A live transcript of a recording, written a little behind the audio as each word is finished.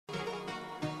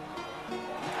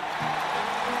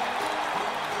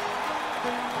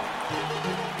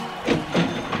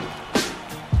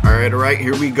All right,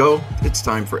 here we go. It's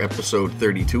time for episode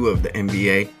 32 of the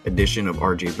NBA edition of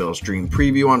RJ Bell's Dream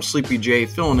Preview. I'm Sleepy J,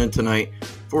 filling in tonight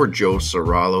for Joe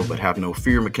Serralo, but have no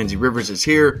fear, Mackenzie Rivers is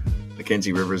here.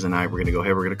 Mackenzie Rivers and I, we're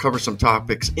going to cover some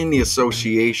topics in the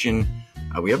association.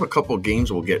 We have a couple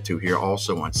games we'll get to here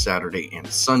also on Saturday and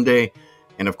Sunday.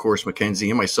 And of course, Mackenzie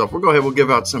and myself, we'll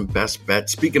give out some best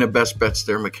bets. Speaking of best bets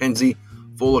there, Mackenzie,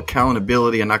 full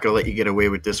accountability. I'm not going to let you get away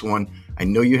with this one. I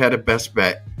know you had a best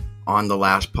bet on the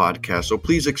last podcast, so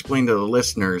please explain to the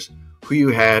listeners who you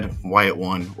had, why it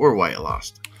won, or why it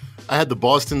lost. I had the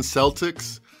Boston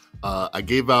Celtics. I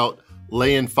gave out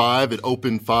lay-in 5. It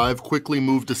opened 5, quickly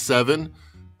moved to 7.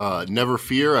 Never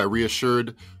fear. I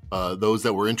reassured those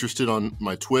that were interested on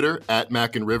my Twitter, at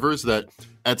Mac and Rivers, that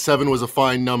at 7 was a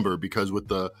fine number because with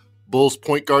the Bulls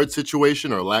point guard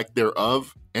situation or lack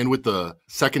thereof, and with the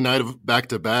second night of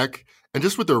back-to-back, and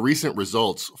just with their recent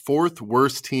results, 4th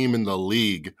worst team in the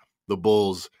league, the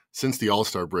Bulls, since the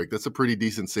All-Star break. That's a pretty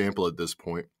decent sample at this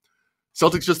point.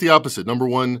 Celtics just the opposite, number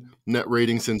 1 net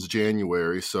rating since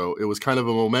January. So it was kind of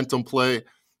a momentum play,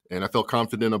 and I felt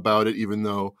confident about it, even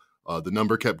though the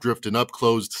number kept drifting up,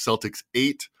 closed Celtics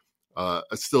 8. I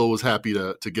still was happy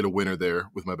to get a winner there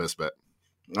with my best bet.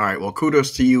 All right, well,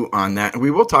 kudos to you on that. And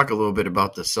we will talk a little bit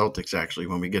about the Celtics, actually,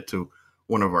 when we get to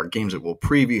one of our games that we'll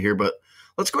preview here. But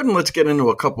let's go ahead and let's get into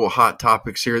a couple of hot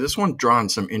topics here. This one drawing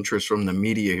some interest from the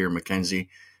media here, Mackenzie.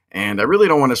 And I really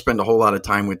don't want to spend a whole lot of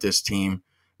time with this team,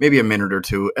 maybe a minute or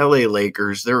two. LA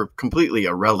Lakers, they're completely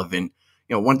irrelevant.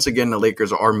 You know, once again, the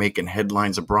Lakers are making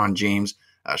headlines. LeBron James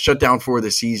shut down for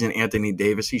the season. Anthony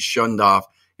Davis, he's shunned off,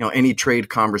 any trade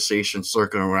conversation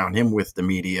circling around him with the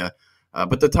media.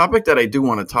 But the topic that I do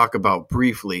want to talk about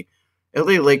briefly,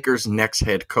 LA Lakers' next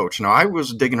head coach. Now, I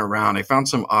was digging around. I found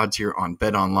some odds here on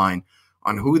BetOnline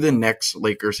on who the next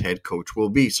Lakers head coach will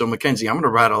be. So, Mackenzie, I'm going to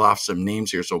rattle off some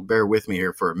names here, so bear with me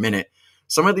here for a minute.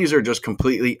 Some of these are just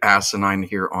completely asinine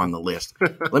here on the list.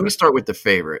 Let me start with the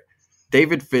favorite,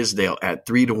 David Fizdale at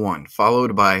 3-1,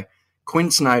 followed by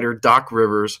Quinn Snyder, Doc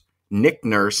Rivers, Nick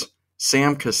Nurse,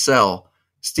 Sam Cassell,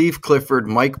 Steve Clifford,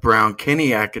 Mike Brown,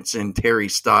 Kenny Atkinson, Terry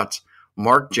Stotts,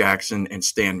 Mark Jackson, and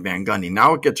Stan Van Gundy.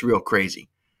 Now it gets real crazy.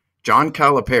 John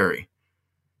Calipari,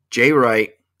 Jay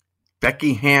Wright,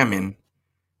 Becky Hammon,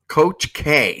 Coach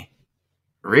K.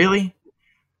 Really?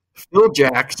 Phil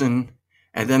Jackson,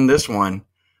 and then this one,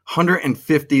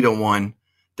 150-1,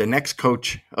 the next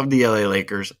coach of the LA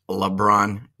Lakers,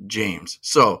 LeBron James.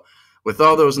 So, with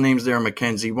all those names there,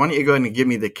 Mackenzie, why don't you go ahead and give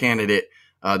me the candidate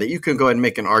that you can go ahead and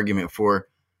make an argument for.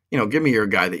 Give me your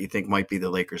guy that you think might be the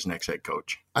Lakers' next head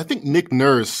coach. I think Nick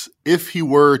Nurse, if he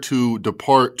were to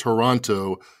depart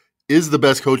Toronto, is the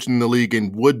best coach in the league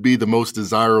and would be the most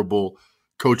desirable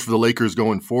coach for the Lakers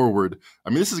going forward.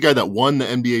 I mean, this is a guy that won the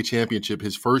NBA championship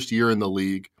his first year in the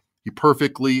league. He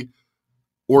perfectly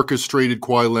orchestrated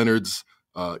Kawhi Leonard's,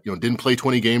 didn't play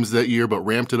 20 games that year, but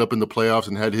ramped it up in the playoffs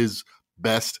and had his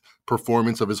best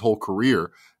performance of his whole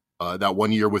career that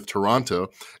 1 year with Toronto.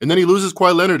 And then he loses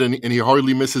Kawhi Leonard and he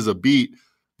hardly misses a beat.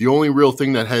 The only real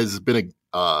thing that has been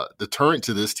a deterrent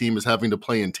to this team is having to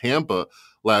play in Tampa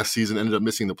last season, ended up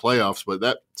missing the playoffs, but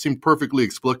that seemed perfectly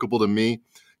explicable to me.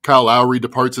 Kyle Lowry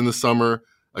departs in the summer.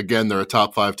 Again, they're a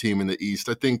top 5 team in the East.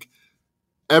 I think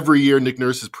every year Nick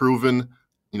Nurse has proven,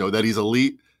 that he's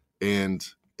elite, and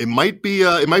it might be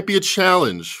a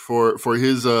challenge for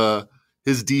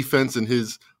his defense and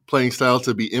his playing style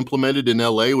to be implemented in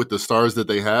LA with the stars that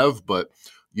they have. But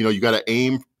you got to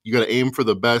aim for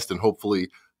the best, and hopefully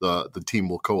the team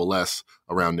will coalesce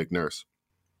around Nick Nurse.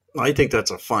 I think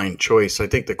that's a fine choice. I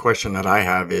think the question that I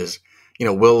have is,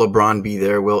 will LeBron be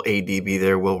there? Will AD be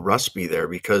there? Will Russ be there?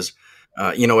 Because,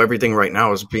 everything right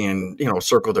now is being,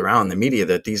 circled around the media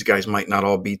that these guys might not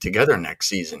all be together next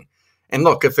season. And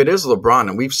look, if it is LeBron,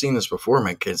 and we've seen this before,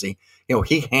 Mackenzie,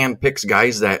 he handpicks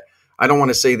guys that I don't want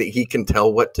to say that he can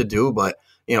tell what to do, but,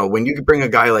 when you bring a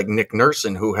guy like Nick Nurse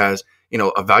in who has,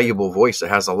 a valuable voice that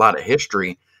has a lot of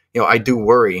history, I do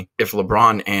worry if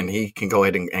LeBron and he can go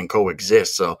ahead and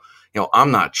coexist. So,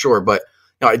 I'm not sure, but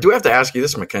I do have to ask you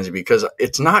this, Mackenzie, because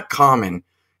it's not common,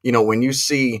 when you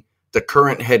see the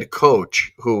current head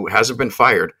coach who hasn't been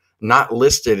fired, not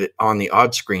listed on the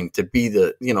odds screen to be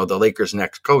the Lakers'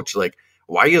 next coach. Like,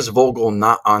 why is Vogel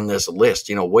not on this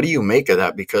list? What do you make of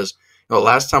that? Because,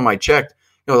 last time I checked,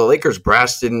 the Lakers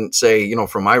brass didn't say,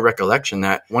 from my recollection,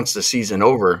 that once the season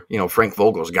over, Frank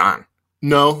Vogel's gone.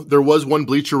 No, there was one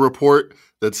Bleacher Report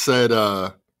that said,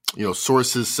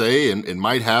 sources say, and it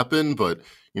might happen, but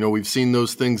we've seen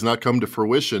those things not come to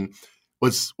fruition.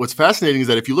 What's fascinating is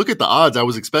that if you look at the odds, I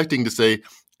was expecting to say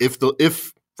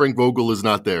if Frank Vogel is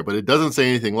not there, but it doesn't say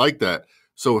anything like that.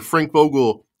 So if Frank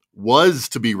Vogel was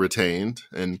to be retained,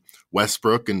 and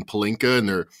Westbrook and Pelinka, and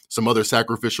there are some other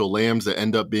sacrificial lambs that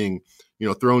end up being,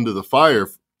 thrown to the fire.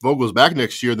 If Vogel's back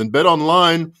next year, then Bet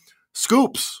Online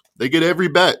scoops. They get every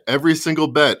bet, every single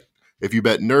bet. If you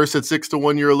bet Nurse at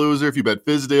 6-1, you're a loser. If you bet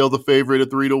Fizdale, the favorite, at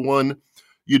 3-1,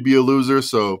 you'd be a loser.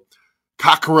 So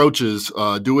cockroaches,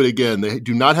 do it again. They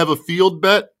do not have a field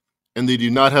bet, and they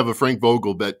do not have a Frank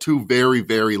Vogel bet. Two very,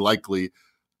 very likely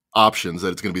options,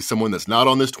 that it's going to be someone that's not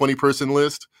on this 20-person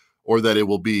list, or that it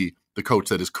will be the coach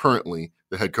that is currently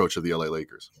the head coach of the LA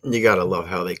Lakers. You got to love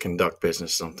how they conduct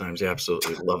business sometimes. You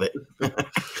absolutely love it.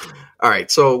 All right,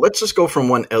 so let's just go from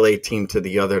one LA team to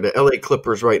the other. The LA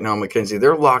Clippers right now, Mackenzie,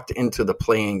 they're locked into the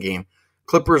play-in game.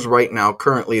 Clippers right now,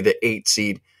 currently the 8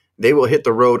 seed. They will hit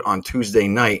the road on Tuesday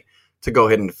night to go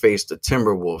ahead and face the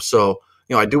Timberwolves. So,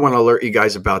 I do want to alert you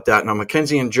guys about that. Now,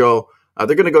 Mackenzie and Joe,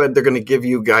 they're going to go ahead. They're going to give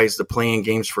you guys the play-in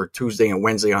games for Tuesday and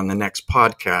Wednesday on the next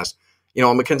podcast.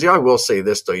 Mackenzie, I will say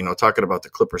this, though, talking about the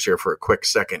Clippers here for a quick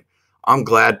second. I'm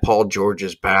glad Paul George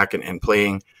is back and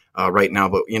playing right now.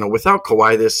 But, without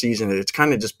Kawhi this season, it's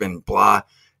kind of just been blah.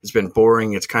 It's been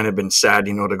boring. It's kind of been sad,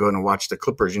 to go and watch the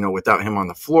Clippers, without him on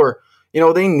the floor.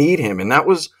 They need him. And that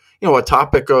was, a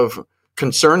topic of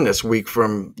concern this week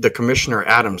from the commissioner,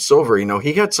 Adam Silver.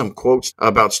 He had some quotes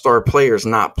about star players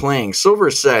not playing. Silver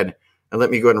said, and let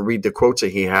me go ahead and read the quotes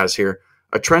that he has here.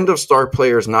 A trend of star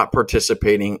players not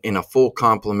participating in a full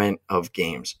complement of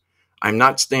games. I'm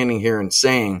not standing here and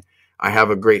saying I have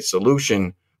a great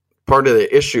solution. Part of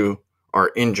the issue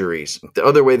are injuries. The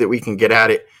other way that we can get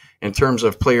at it in terms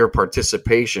of player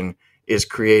participation is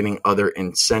creating other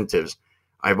incentives.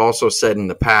 I've also said in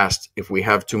the past, if we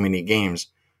have too many games,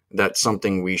 that's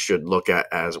something we should look at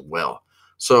as well.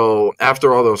 So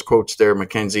after all those quotes there,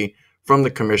 Mackenzie, from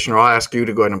the commissioner, I'll ask you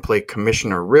to go ahead and play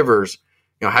Commissioner Rivers.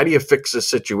 How do you fix this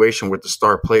situation with the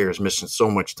star players missing so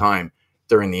much time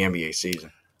during the NBA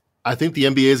season? I think the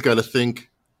NBA's got to think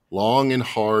long and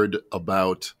hard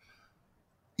about,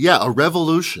 a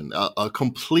revolution, a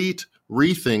complete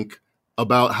rethink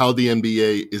about how the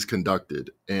NBA is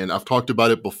conducted. And I've talked about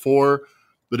it before,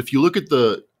 but if you look at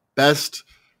the best,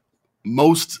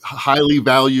 most highly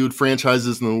valued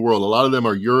franchises in the world, a lot of them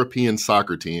are European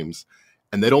soccer teams,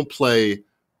 and they don't play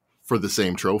for the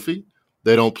same trophy.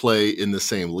 They don't play in the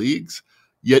same leagues,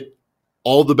 yet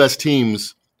all the best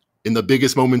teams in the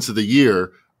biggest moments of the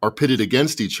year are pitted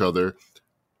against each other.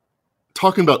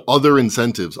 Talking about other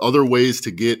incentives, other ways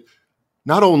to get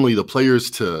not only the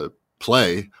players to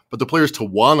play, but the players to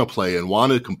want to play and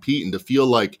want to compete and to feel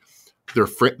like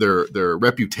their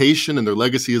reputation and their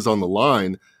legacy is on the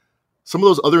line. Some of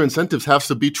those other incentives has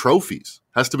to be trophies,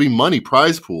 has to be money,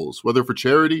 prize pools, whether for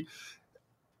charity.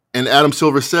 And Adam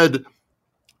Silver said,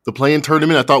 the play-in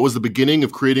tournament, I thought, was the beginning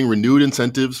of creating renewed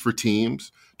incentives for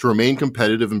teams to remain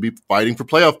competitive and be fighting for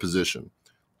playoff position.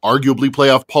 Arguably,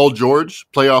 playoff Paul George,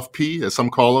 playoff P, as some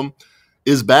call him,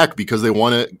 is back because they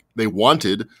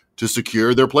wanted to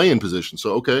secure their play-in position.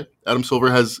 So, okay, Adam Silver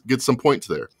gets some points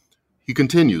there. He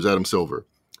continues, Adam Silver.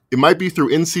 It might be through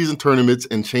in-season tournaments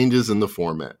and changes in the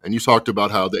format. And you talked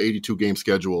about how the 82-game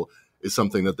schedule is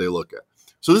something that they look at.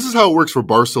 So this is how it works for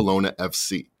Barcelona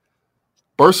FC.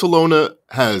 Barcelona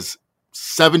has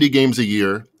 70 games a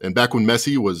year, and back when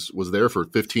Messi was there for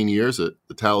 15 years, the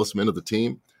talisman of the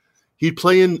team, he'd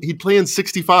play in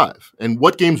 65. And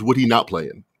what games would he not play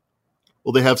in?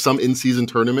 Well, they have some in-season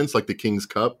tournaments like the King's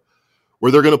Cup,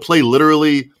 where they're going to play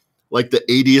literally like the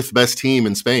 80th best team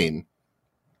in Spain.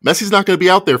 Messi's not going to be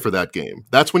out there for that game.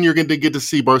 That's when you're going to get to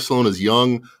see Barcelona's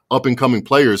young, up-and-coming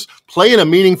players play in a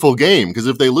meaningful game, because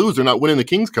if they lose, they're not winning the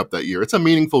King's Cup that year. It's a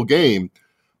meaningful game,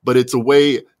 but it's a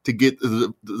way to get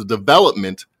the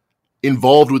development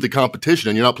involved with the competition,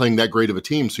 and you're not playing that great of a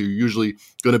team, so you're usually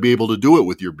going to be able to do it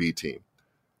with your B team.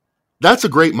 That's a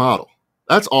great model.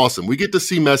 That's awesome. We get to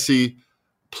see Messi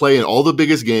play in all the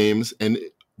biggest games, and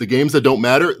the games that don't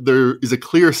matter, there is a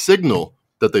clear signal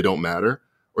that they don't matter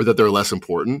or that they're less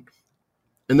important.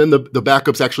 And then the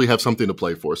backups actually have something to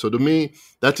play for. So to me,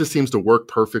 that just seems to work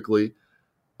perfectly.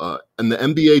 And the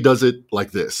NBA does it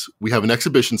like this. We have an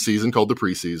exhibition season called the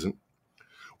preseason.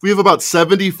 We have about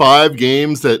 75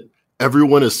 games that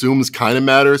everyone assumes kind of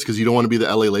matters because you don't want to be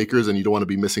the LA Lakers and you don't want to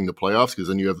be missing the playoffs because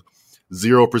then you have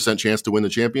 0% chance to win the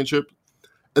championship.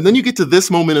 And then you get to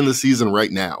this moment in the season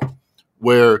right now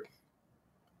where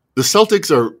the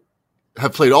Celtics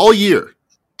have played all year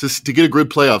to get a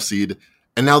good playoff seed,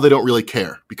 and now they don't really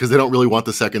care because they don't really want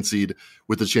the second seed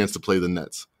with the chance to play the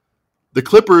Nets. The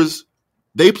Clippers,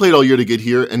 they played all year to get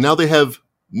here, and now they have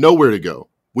nowhere to go.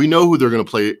 We know who they're going to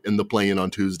play in the play-in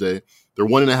on Tuesday. They're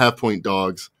 1.5-point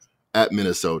dogs at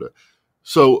Minnesota.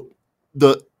 So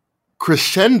the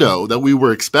crescendo that we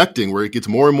were expecting, where it gets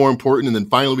more and more important, and then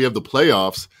finally we have the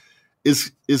playoffs,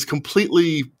 is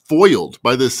completely foiled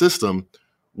by this system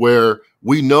where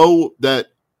we know that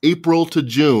April to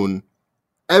June,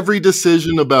 every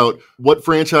decision about what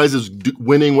franchise is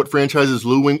winning, what franchise is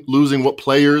losing, what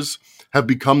players have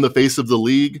become the face of the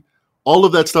league, all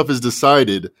of that stuff is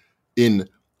decided in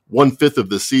 1/5 of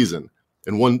the season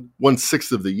and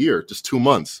 1/6 of the year, just 2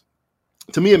 months.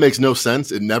 To me, it makes no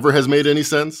sense. It never has made any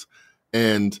sense.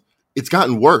 And it's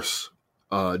gotten worse.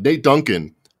 Nate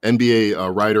Duncan, NBA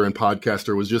writer and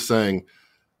podcaster, was just saying,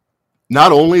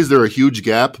 not only is there a huge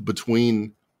gap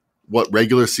between what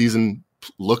regular season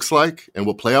looks like and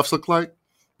what playoffs look like,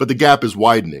 but the gap is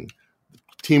widening.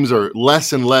 Teams are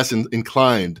less and less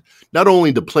inclined not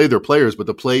only to play their players, but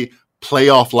to play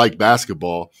playoff-like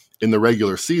basketball in the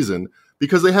regular season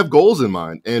because they have goals in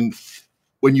mind. And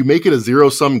when you make it a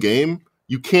zero-sum game,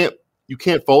 you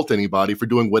can't fault anybody for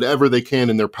doing whatever they can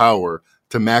in their power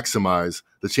to maximize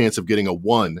the chance of getting a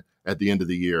 1 at the end of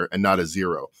the year and not a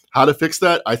 0. How to fix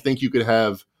that? I think you could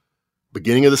have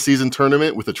beginning of the season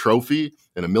tournament with a trophy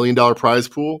and $1 million prize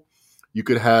pool. You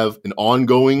could have an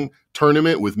ongoing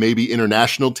tournament with maybe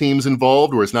international teams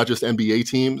involved, where it's not just NBA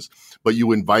teams, but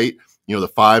you invite, the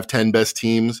 5-10 best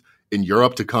teams in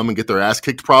Europe to come and get their ass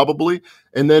kicked probably.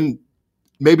 And then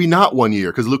maybe not 1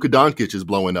 year because Luka Doncic is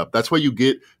blowing up. That's why you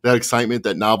get that excitement,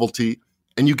 that novelty,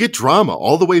 and you get drama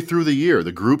all the way through the year.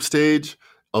 The group stage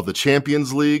of the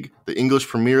Champions League, the English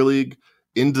Premier League,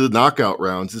 into the knockout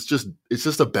rounds. It's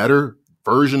just a better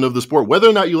version of the sport, whether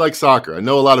or not you like soccer. I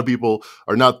know a lot of people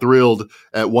are not thrilled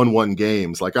at 1-1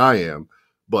 games like I am,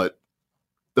 but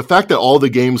the fact that all the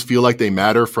games feel like they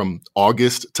matter from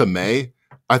August to May,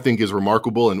 I think is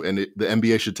remarkable, and the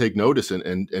NBA should take notice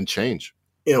and change.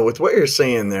 With what you're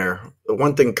saying there, the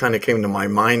one thing kind of came to my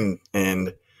mind,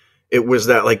 and it was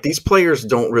that like these players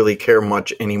don't really care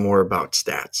much anymore about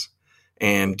stats.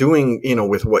 And doing,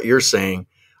 with what you're saying,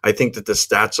 I think that the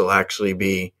stats will actually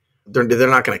be, they're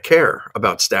not going to care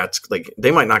about stats. Like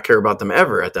they might not care about them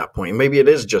ever at that point. Maybe it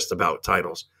is just about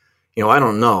titles. I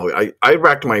don't know. I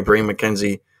racked my brain,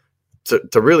 Mackenzie,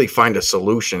 to really find a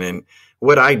solution. And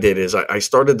what I did is I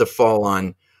started to fall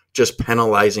on just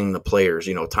penalizing the players,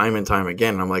 time and time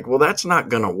again. And I'm like, well, that's not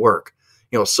going to work.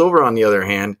 Silver, on the other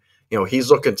hand,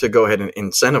 he's looking to go ahead and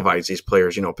incentivize these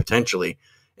players, potentially.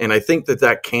 And I think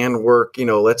that can work.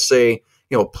 Let's say,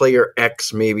 player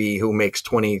X maybe who makes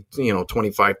 20,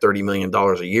 25, $30 million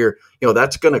a year,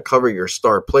 that's going to cover your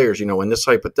star players, in this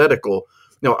hypothetical.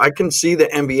 I can see the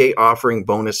NBA offering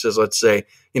bonuses. Let's say,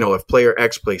 if player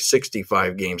X plays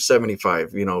 65 games,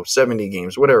 75, 70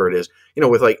 games, whatever it is,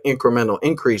 with like incremental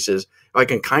increases, I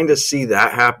can kind of see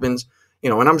that happens,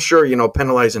 and I'm sure,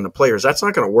 penalizing the players, that's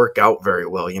not going to work out very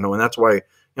well, and that's why,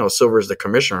 Silver is the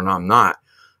commissioner and I'm not.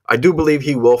 I do believe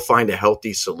he will find a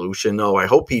healthy solution, though. I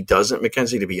hope he doesn't,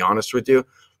 Mackenzie, to be honest with you,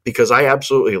 because I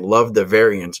absolutely love the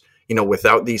variance,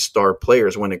 without these star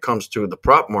players when it comes to the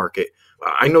prop market.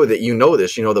 I know that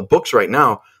this, the books right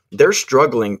now, they're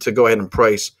struggling to go ahead and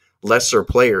price lesser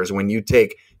players. When you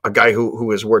take a guy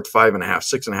who is worth 5.5,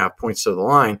 6.5 points to the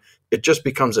line, it just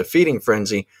becomes a feeding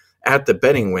frenzy at the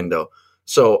betting window.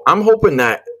 So I'm hoping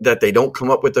that they don't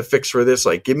come up with a fix for this.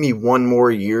 Like, give me one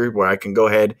more year where I can go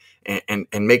ahead and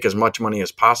make as much money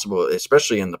as possible,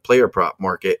 especially in the player prop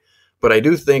market. But I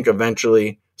do think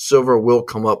eventually Silver will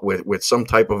come up with some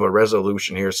type of a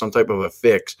resolution here, some type of a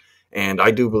fix. And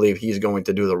I do believe he's going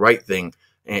to do the right thing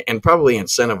and probably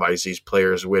incentivize these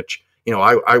players, which,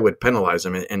 I would penalize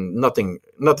them, and nothing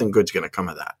good's going to come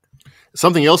of that.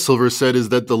 Something else Silver said is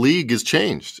that the league has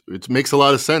changed. It makes a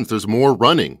lot of sense. There's more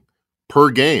running per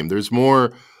game. There's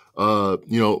more,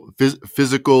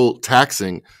 physical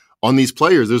taxing on these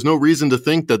players. There's no reason to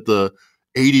think that the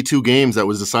 82 games that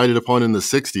was decided upon in the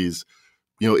 60s,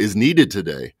 is needed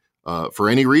today for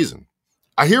any reason.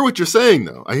 I hear what you're saying,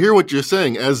 though. I hear what you're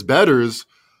saying. As bettors,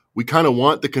 we kind of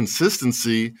want the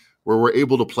consistency where we're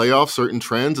able to play off certain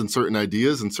trends and certain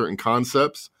ideas and certain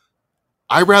concepts.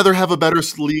 I'd rather have a better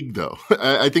league, though.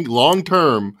 I think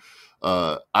long-term,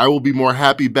 I will be more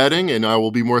happy betting and I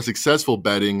will be more successful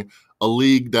betting a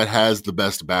league that has the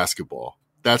best basketball.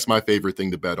 That's my favorite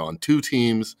thing to bet on. 2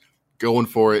 teams going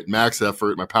for it, max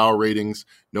effort, my power ratings,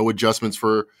 no adjustments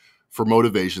for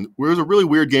motivation. There was a really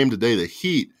weird game today. The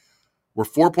Heat were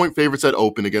 4-point favorites at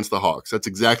open against the Hawks. That's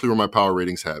exactly where my power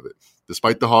ratings have it.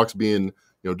 Despite the Hawks being,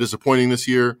 disappointing this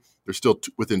year, they're still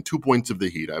within 2 points of the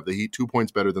Heat. I have the Heat 2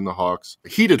 points better than the Hawks. The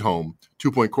Heat at home,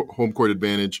 2-point home court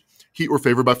advantage. Heat were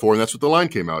favored by 4, and that's what the line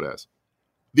came out as.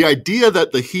 The idea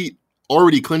that the Heat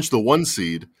already clinched the 1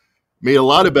 seed made a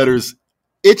lot of bettors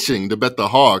itching to bet the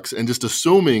Hawks and just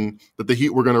assuming that the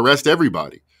Heat were going to rest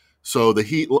everybody. So the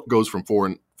Heat goes from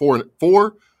 4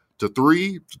 to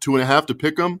 3 to 2.5 to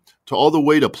pick them to all the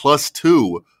way to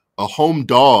 +2, a home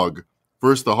dog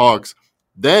versus the Hawks.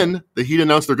 Then the Heat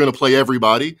announced they're going to play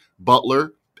everybody.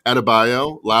 Butler,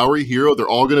 Adebayo, Lowry, Hero, they're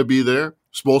all going to be there.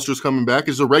 Spoelstra's coming back.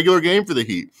 It's a regular game for the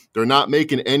Heat. They're not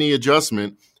making any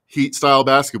adjustment. Heat-style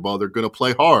basketball. They're going to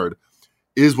play hard,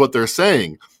 is what they're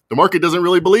saying. The market doesn't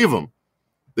really believe them.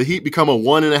 The Heat become a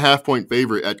 1.5-point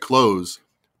favorite at close.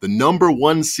 The number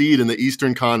 1 seed in the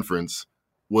Eastern Conference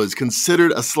was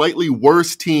considered a slightly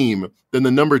worse team than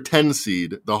the number 10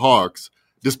 seed, the Hawks,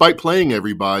 despite playing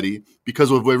everybody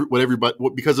because of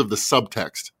the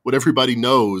subtext. What everybody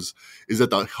knows is that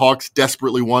the Hawks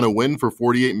desperately want to win for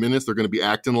 48 minutes. They're going to be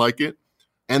acting like it.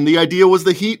 And the idea was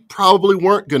the Heat probably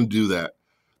weren't going to do that.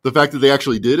 The fact that they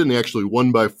actually did and they actually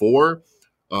won by 4,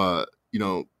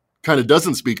 kind of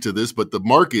doesn't speak to this, but the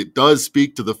market does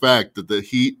speak to the fact that the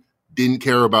Heat didn't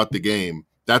care about the game.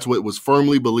 That's what was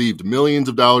firmly believed. Millions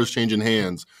of dollars changing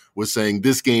hands was saying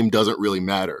this game doesn't really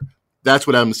matter. That's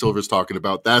what Adam Silver's talking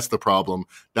about. That's the problem.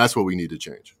 That's what we need to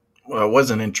change. Well, it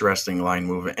was an interesting line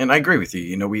movement, and I agree with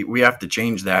you. We have to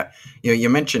change that. You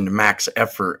mentioned max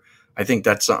effort. I think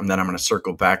that's something that I'm going to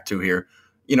circle back to here.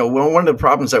 One of the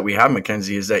problems that we have,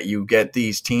 Mackenzie, is that you get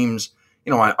these teams,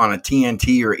 on a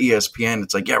TNT or ESPN.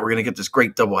 It's like, yeah, we're going to get this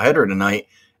great doubleheader tonight,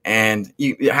 and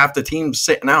you half the team's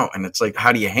sitting out, and it's like,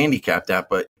 how do you handicap that?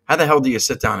 But how the hell do you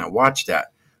sit down and watch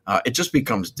that? It just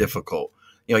becomes difficult.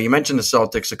 You mentioned the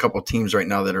Celtics, a couple teams right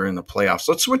now that are in the playoffs.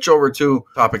 Let's switch over to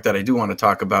a topic that I do want to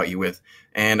talk about you with.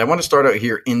 And I want to start out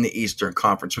here in the Eastern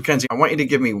Conference. Mackenzie, I want you to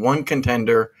give me one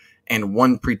contender and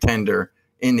one pretender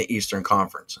in the Eastern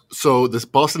Conference. So this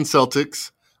Boston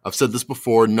Celtics, I've said this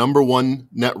before, number 1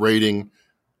 net rating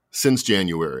since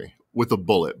January with a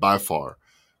bullet by far.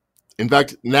 In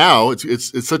fact, now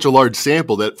it's such a large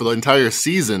sample that for the entire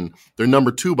season, they're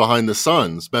number 2 behind the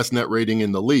Suns, best net rating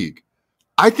in the league.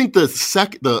 I think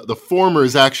the former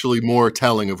is actually more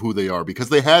telling of who they are because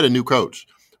they had a new coach.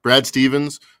 Brad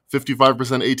Stevens,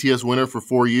 55% ATS winner for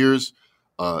 4 years,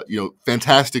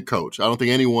 fantastic coach. I don't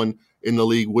think anyone in the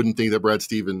league wouldn't think that Brad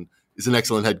Stevens is an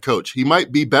excellent head coach. He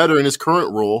might be better in his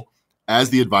current role as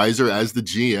the advisor, as the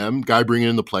GM, guy bringing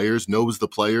in the players, knows the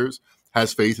players,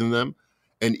 has faith in them.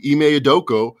 And Ime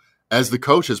Udoka, as the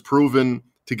coach, has proven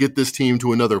to get this team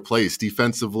to another place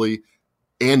defensively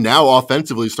and now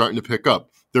offensively starting to pick up.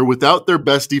 They're without their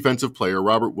best defensive player,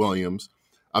 Robert Williams.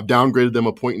 I've downgraded them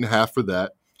 1.5 points for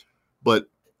that. But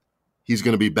he's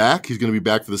going to be back. He's going to be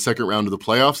back for the second round of the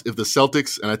playoffs. If the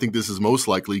Celtics, and I think this is most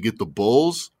likely, get the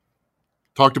Bulls,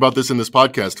 talked about this in this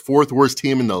podcast, 4th worst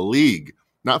team in the league.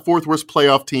 Not 4th worst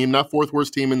playoff team, not 4th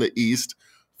worst team in the East,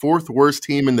 4th worst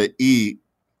team in the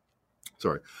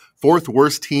 4th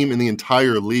worst team in the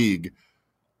entire league.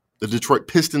 The Detroit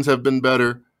Pistons have been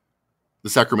better. The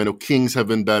Sacramento Kings have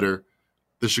been better.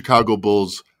 The Chicago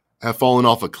Bulls have fallen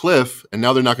off a cliff, and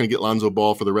now they're not going to get Lonzo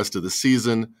Ball for the rest of the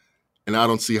season, and I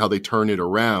don't see how they turn it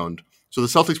around. So the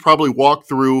Celtics probably walk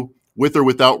through, with or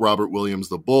without Robert Williams,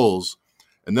 the Bulls,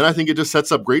 and then I think it just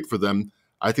sets up great for them.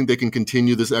 I think they can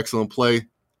continue this excellent play.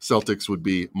 Celtics would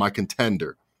be my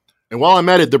contender. And while I'm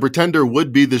at it, the pretender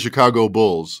would be the Chicago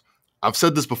Bulls. I've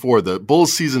said this before. The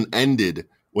Bulls season ended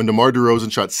when DeMar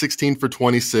DeRozan shot 16 for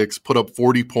 26, put up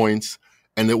 40 points,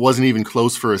 and it wasn't even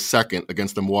close for a second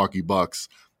against the Milwaukee Bucks.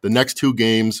 The next 2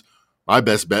 games, my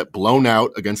best bet, blown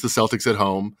out against the Celtics at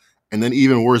home, and then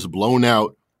even worse, blown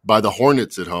out by the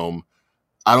Hornets at home.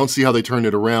 I don't see how they turn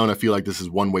it around. I feel like this is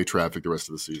one-way traffic the rest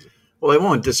of the season. Well, I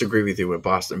won't disagree with you with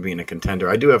Boston being a contender.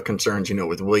 I do have concerns,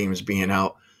 with Williams being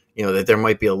out, that there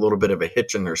might be a little bit of a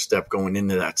hitch in their step going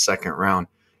into that second round.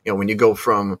 When you go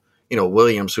from,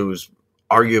 Williams, who's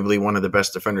arguably one of the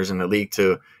best defenders in the league,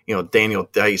 to, Daniel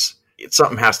Dice,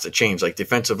 something has to change. Like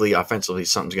defensively, offensively,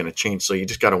 something's going to change. So you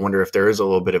just got to wonder if there is a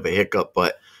little bit of a hiccup,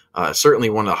 but certainly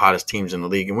one of the hottest teams in the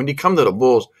league. And when you come to the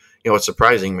Bulls, it's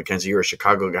surprising, Mackenzie, you're a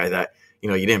Chicago guy that, you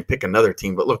didn't pick another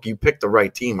team, but look, you picked the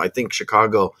right team. I think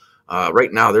Chicago,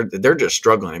 right now, they're just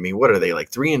struggling. I mean, what are they, like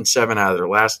 3-7 out of their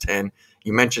last 10?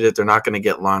 You mentioned it; they're not going to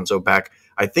get Lonzo back.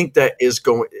 I think that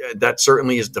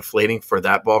certainly is deflating for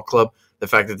that ball club. The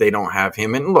fact that they don't have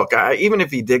him, and look, even if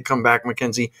he did come back,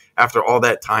 Mackenzie, after all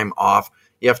that time off,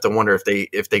 you have to wonder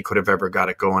if they could have ever got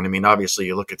it going. I mean, obviously,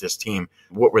 you look at this team.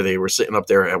 What were they? Were sitting up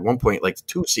there at one point like the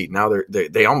 2 seed. Now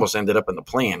they almost ended up in the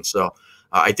play-in. So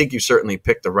I think you certainly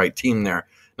picked the right team there.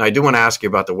 Now I do want to ask you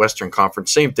about the Western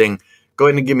Conference. Same thing. Go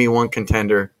ahead and give me one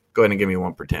contender. Go ahead and give me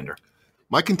one pretender.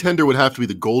 My contender would have to be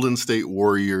the Golden State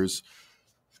Warriors.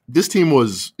 This team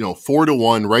was,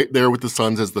 4-1, right there with the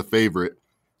Suns as the favorite.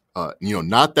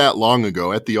 not that long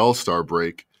ago at the All-Star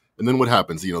break. And then what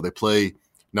happens? They play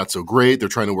not so great. They're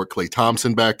trying to work Klay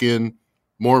Thompson back in.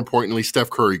 More importantly, Steph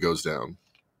Curry goes down.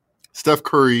 Steph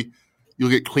Curry, you'll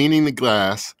get cleaning the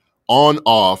glass on,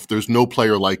 off. There's no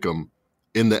player like him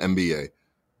in the NBA.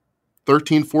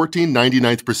 13-14,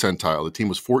 99th percentile. The team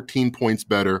was 14 points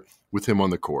better with him on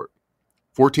the court.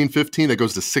 14-15, that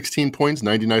goes to 16 points,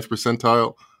 99th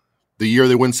percentile. The year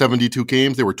they win 72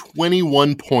 games, they were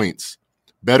 21 points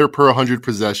better per 100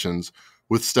 possessions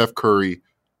with Steph Curry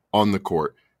on the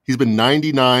court. He's been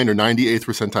 99 or 98th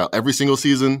percentile every single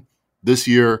season. This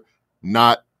year,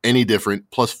 not any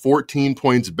different, plus 14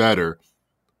 points better.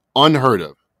 Unheard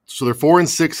of. So they're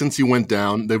 4-6 since he went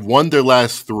down. They've won their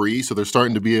last 3, so they're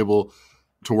starting to be able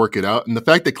to work it out. And the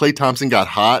fact that Klay Thompson got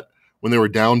hot when they were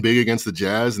down big against the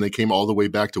Jazz and they came all the way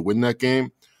back to win that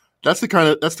game, that's the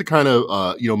kind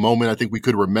of moment I think we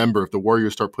could remember if the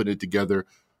Warriors start putting it together,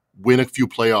 win a few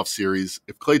playoff series.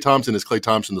 If Klay Thompson is Klay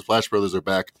Thompson, the Flash Brothers are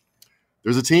back.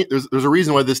 There's a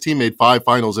reason why this team made 5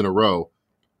 finals in a row.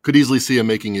 Could easily see him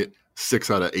making it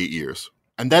 6 out of 8 years.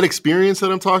 And that experience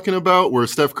that I'm talking about, where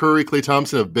Steph Curry, Klay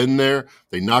Thompson have been there,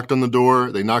 they knocked on the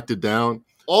door, they knocked it down.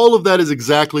 All of that is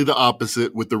exactly the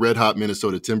opposite with the red-hot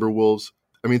Minnesota Timberwolves.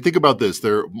 I mean, think about this.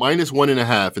 They're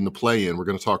 -1.5 in the play-in we're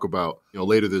going to talk about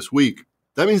later this week.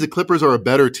 That means the Clippers are a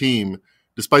better team,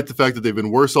 despite the fact that they've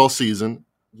been worse all season.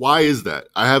 Why is that?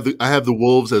 I have the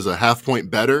Wolves as a half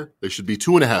point better. They should be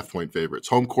 2.5-point favorites.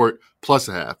 Home court plus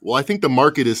a half. Well, I think the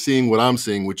market is seeing what I'm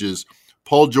seeing, which is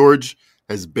Paul George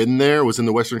has been there, was in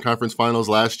the Western Conference Finals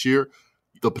last year.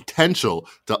 The potential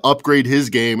to upgrade his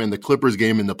game and the Clippers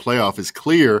game in the playoff is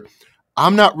clear.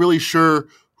 I'm not really sure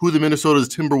who the Minnesota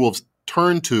Timberwolves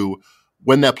turn to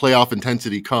when that playoff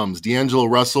intensity comes. D'Angelo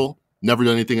Russell, never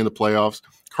done anything in the playoffs.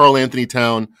 Karl Anthony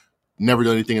Towns, never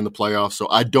done anything in the playoffs. So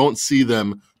I don't see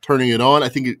them turning it on. I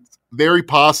think it's very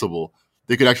possible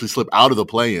they could actually slip out of the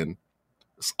play-in,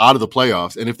 out of the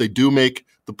playoffs. And if they do make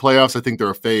the playoffs, I think they're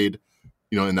a fade,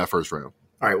 in that first round.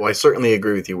 All right. Well, I certainly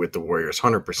agree with you with the Warriors.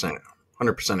 100%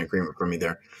 agreement from me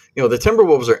there. The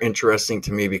Timberwolves are interesting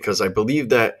to me because I believe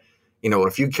that,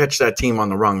 if you catch that team on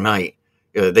the wrong night,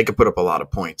 they could put up a lot of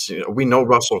points. We know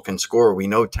Russell can score. We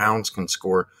know Towns can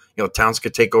score. Towns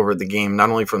could take over the game,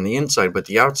 not only from the inside, but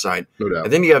the outside. No doubt.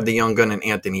 And then you have the young gun in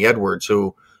Anthony Edwards,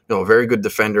 who, a very good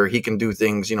defender. He can do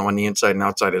things, on the inside and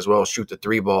outside as well, shoot the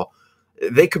 3 ball.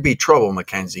 They could be trouble,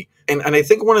 Mackenzie. And I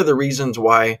think one of the reasons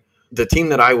why the team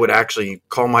that I would actually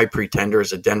call my pretender is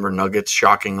the Denver Nuggets,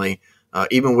 shockingly,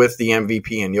 even with the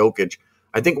MVP and Jokic.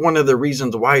 I think one of the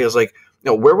reasons why is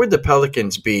where would the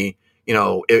Pelicans be,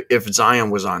 if Zion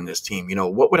was on this team?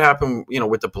 What would happen,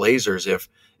 with the Blazers if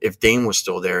Dame was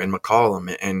still there and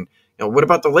McCollum? And, what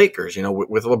about the Lakers,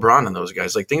 with LeBron and those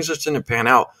guys? Things just didn't pan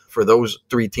out for those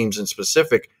 3 teams in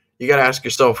specific. You got to ask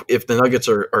yourself, if the Nuggets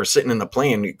are sitting in the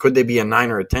play-in, could they be a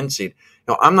 9 or a 10 seed?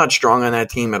 I'm not strong on that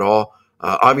team at all.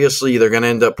 Obviously, they're going to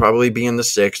end up probably being the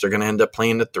 6. They're going to end up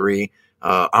playing the 3.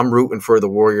 I'm rooting for the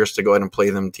Warriors to go ahead and play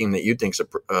them team that you think's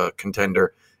a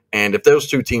contender. And if those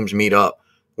 2 teams meet up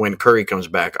when Curry comes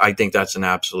back, I think that's an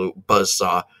absolute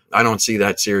buzzsaw. I don't see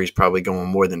that series probably going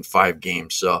more than 5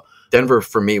 games. So Denver,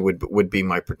 for me, would be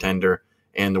my pretender,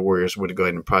 and the Warriors would go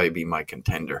ahead and probably be my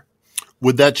contender.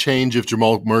 Would that change if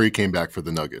Jamal Murray came back for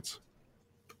the Nuggets?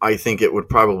 I think it would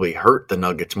probably hurt the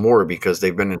Nuggets more because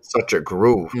they've been in such a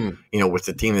groove, with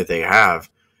the team that they have.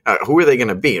 Who are they going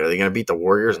to beat? Are they going to beat the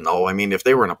Warriors? No. I mean, if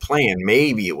they were in a play-in,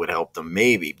 maybe it would help them,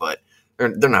 maybe, but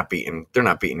they're not beating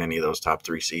any of those top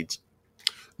 3 seeds.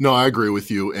 No, I agree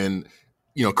with you. And,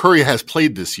 Curry has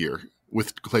played this year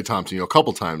with Klay Thompson, a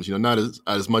couple times, not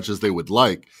as much as they would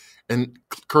like. And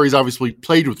Curry's obviously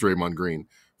played with Draymond Green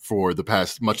for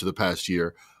much of the past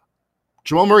year.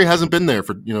 Jamal Murray hasn't been there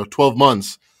for, 12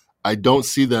 months. I don't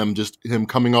see him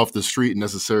coming off the street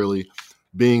necessarily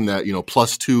being that,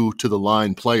 +2 to the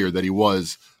line player that he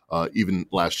was even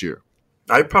last year.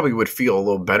 I probably would feel a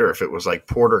little better if it was like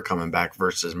Porter coming back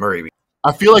versus Murray.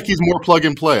 I feel like he's more plug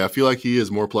and play. I feel like he is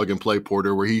more plug and play,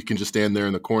 Porter, where he can just stand there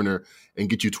in the corner and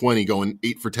get you 20, going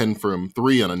 8 for 10 from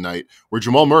 3 on a night. Where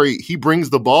Jamal Murray, he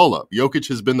brings the ball up. Jokic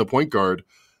has been the point guard.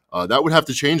 That would have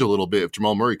to change a little bit if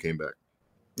Jamal Murray came back.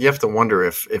 You have to wonder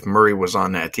if Murray was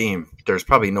on that team, there's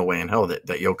probably no way in hell that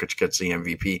Jokic gets the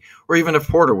MVP, or even if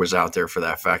Porter was out there for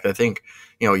that fact. I think,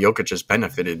 Jokic has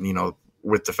benefited,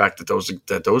 with the fact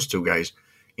that those 2 guys,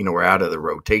 were out of the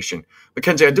rotation.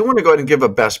 Mackenzie, I do want to go ahead and give a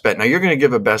best bet. Now, you're going to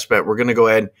give a best bet. We're going to go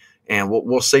ahead and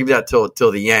we'll save that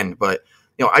till the end. But,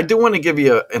 I do want to give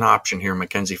you an option here,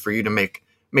 Mackenzie, for you to make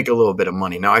a little bit of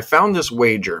money. Now, I found this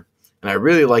wager, and I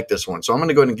really like this one. So I'm going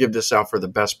to go ahead and give this out for the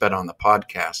best bet on the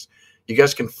podcast. You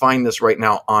guys can find this right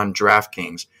now on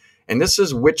DraftKings. And this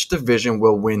is which division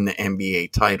will win the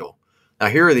NBA title. Now,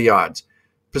 here are the odds.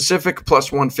 Pacific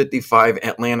plus 155,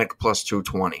 Atlantic plus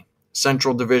 220.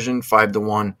 Central Division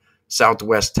 5-1,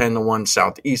 Southwest 10-1,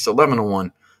 Southeast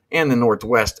 11-1, and the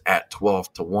Northwest at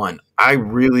 12-1. I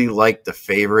really like the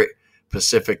favorite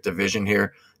Pacific Division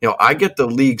here. I get the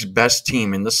league's best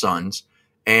team in the Suns,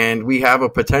 and we have a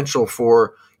potential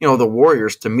for, the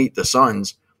Warriors to meet the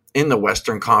Suns in the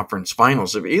Western Conference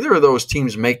Finals. If either of those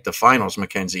teams make the finals,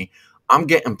 Mackenzie, I'm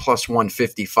getting plus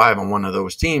 155 on one of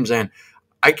those teams. And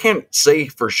I can't say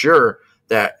for sure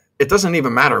that it doesn't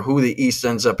even matter who the East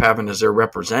ends up having as their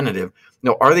representative.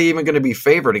 Are they even going to be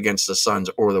favored against the Suns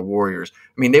or the Warriors?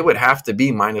 I mean, they would have to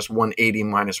be minus 180,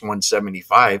 minus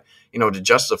 175, to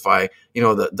justify,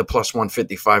 the plus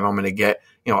 155 I'm going to get,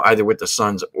 either with the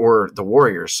Suns or the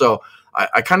Warriors. So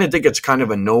I kind of think it's kind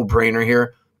of a no-brainer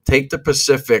here. Take the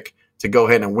Pacific to go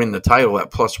ahead and win the title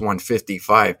at plus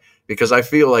 155, because I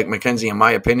feel like, Mackenzie, in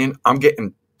my opinion, I'm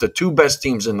getting the two best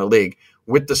teams in the league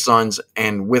with the Suns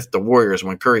and with the Warriors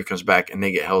when Curry comes back and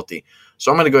they get healthy.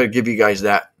 So I'm going to go ahead and give you guys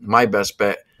that, my best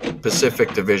bet,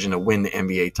 Pacific Division to win the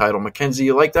NBA title. Mackenzie,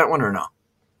 you like that one or no?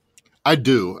 I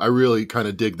do. I really kind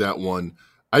of dig that one.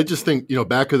 I just think,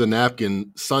 back of the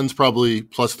napkin, Suns probably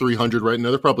plus 300 right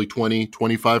now. They're probably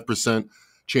 25%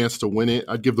 chance to win it.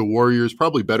 I'd give the Warriors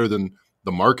probably better than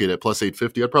the market at plus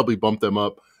 850. I'd probably bump them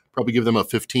up, probably give them a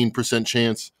 15%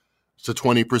 chance to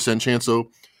 20% chance. So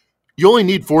you only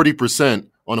need 40%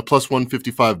 on a plus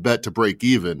 155 bet to break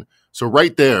even. So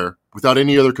right there, without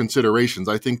any other considerations,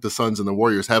 I think the Suns and the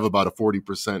Warriors have about a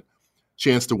 40%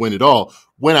 chance to win it all.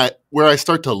 Where I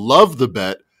start to love the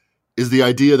bet is the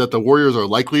idea that the Warriors are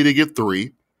likely to get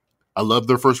 3. I love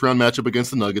their first round matchup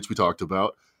against the Nuggets we talked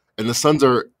about. And the Suns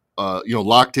are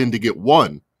locked in to get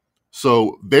 1.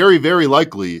 So very, very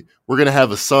likely we're going to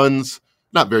have a Suns,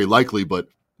 not very likely, but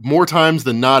more times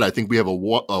than not, I think we have a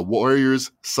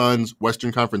Warriors-Suns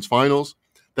Western Conference Finals.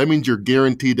 That means you're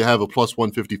guaranteed to have a plus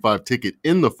 155 ticket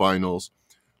in the finals.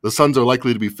 The Suns are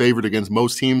likely to be favored against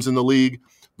most teams in the league.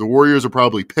 The Warriors will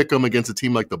probably pick them against a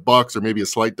team like the Bucks or maybe a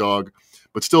slight dog.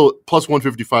 But still, plus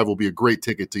 155 will be a great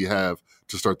ticket to have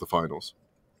to start the finals.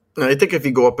 And I think if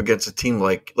you go up against a team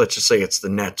like, let's just say it's the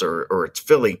Nets or it's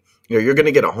Philly, you're going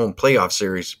to get a home playoff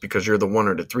series because you're the 1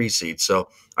 or the 3 seed. So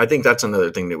I think that's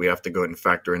another thing that we have to go ahead and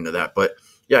factor into that. But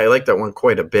yeah, I like that one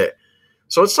quite a bit.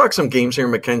 So let's talk some games here,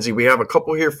 Mackenzie. We have a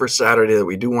couple here for Saturday that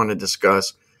we do want to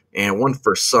discuss and one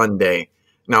for Sunday.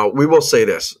 Now, we will say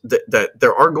this, that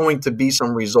there are going to be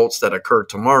some results that occur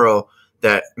tomorrow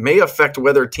that may affect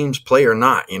whether teams play or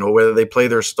not, whether they play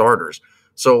their starters.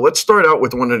 So let's start out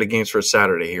with one of the games for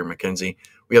Saturday here, Mackenzie.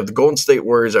 We have the Golden State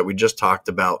Warriors that we just talked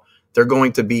about. They're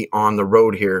going to be on the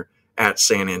road here at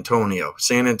San Antonio.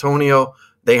 San Antonio,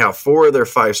 they have 4 of their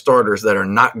 5 starters that are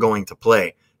not going to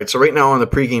play. So right now on the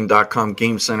pregame.com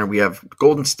game center, we have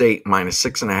Golden State minus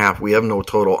 6.5. We have no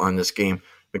total on this game.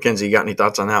 Mackenzie, you got any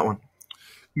thoughts on that one?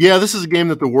 Yeah, this is a game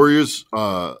that the Warriors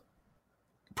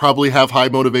probably have high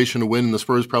motivation to win, and the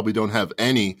Spurs probably don't have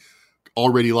any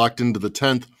already locked into the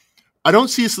 10th. I don't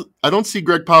see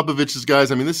Greg Popovich's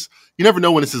guys. I mean, you never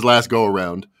know when it's his last go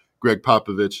around. Greg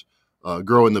Popovich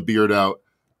growing the beard out.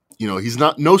 He's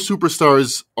no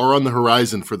superstars are on the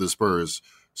horizon for the Spurs.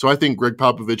 So I think Greg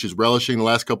Popovich is relishing the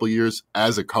last couple of years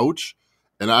as a coach.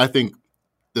 And I think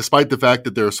despite the fact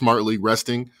that they're arguably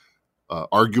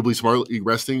smartly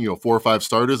resting, 4 or 5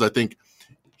 starters, I think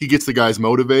he gets the guys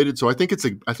motivated. So I think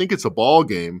it's a ball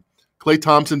game. Klay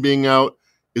Thompson being out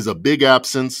is a big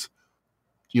absence.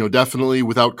 Definitely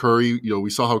without Curry, we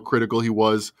saw how critical he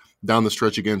was down the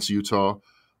stretch against Utah.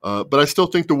 But I still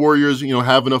think the Warriors,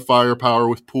 have enough firepower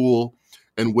with Poole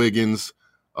and Wiggins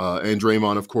and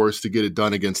Draymond, of course, to get it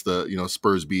done against the,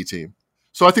 Spurs B team.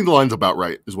 So I think the line's about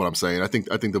right, is what I'm saying. I think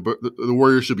the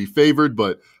Warriors should be favored,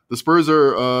 but the Spurs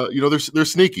are, they're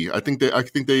sneaky. I think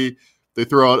they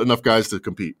throw out enough guys to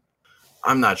compete.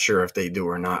 I'm not sure if they do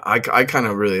or not. I kind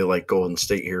of really like Golden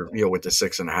State here, with the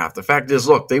 6.5. The fact is,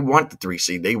 look, they want the 3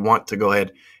 seed. They want to go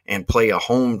ahead and play a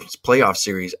home playoff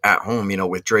series at home,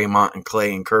 with Draymond and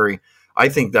Klay and Curry. I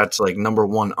think that's like number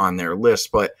 1 on their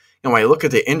list. But, when I look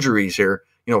at the injuries here,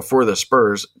 for the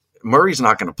Spurs, Murray's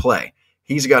not going to play.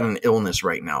 He's got an illness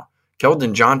right now.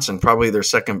 Keldon Johnson, probably their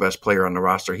second best player on the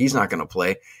roster, he's not going to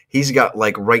play. He's got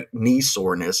right knee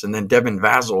soreness. And then Devin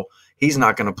Vassell, he's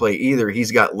not going to play either.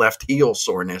 He's got left heel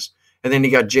soreness. And then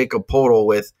you got Jacob Poeltl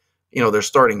with, their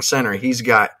starting center. He's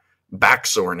got back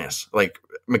soreness. Like,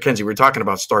 Mackenzie, we're talking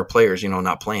about star players,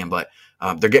 not playing, but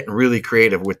they're getting really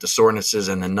creative with the sorenesses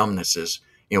and the numbnesses,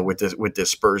 with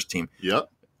this Spurs team. Yep.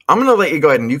 I'm going to let you go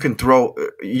ahead and you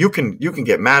can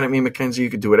get mad at me, Mackenzie. You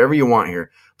can do whatever you want here,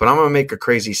 but I'm going to make a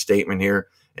crazy statement here.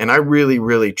 And I really,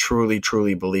 really, truly,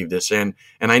 truly believe this. And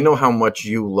I know how much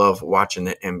you love watching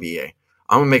the NBA.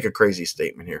 I'm going to make a crazy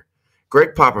statement here.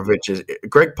 Greg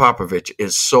Popovich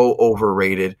is so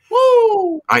overrated.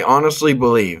 Woo! I honestly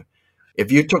believe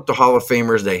if you took the Hall of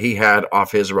Famers that he had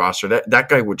off his roster, that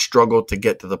guy would struggle to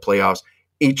get to the playoffs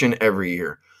each and every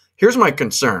year. Here's my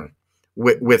concern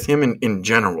with him in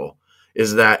general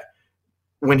is that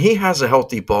when he has a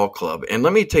healthy ball club, and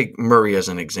let me take Murray as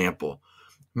an example.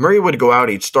 Murray would go out,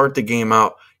 he'd start the game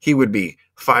out, he would be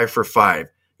 5 for 5.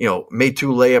 Made 2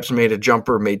 layups, made a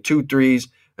jumper, made 2 threes,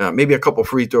 maybe a couple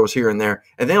free throws here and there,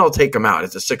 and then I'll take him out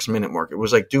at the 6-minute mark. It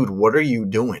was like, dude, what are you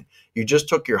doing? You just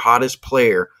took your hottest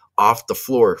player off the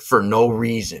floor for no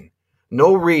reason.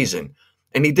 No reason.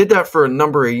 And he did that for a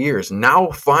number of years.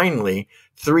 Now, finally,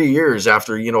 3 years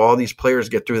after, all these players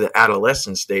get through the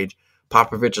adolescent stage,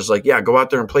 Popovich is like, yeah, go out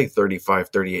there and play 35,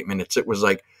 38 minutes. It was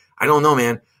like, I don't know,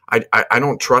 man. I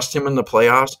don't trust him in the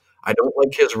playoffs. I don't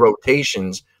like his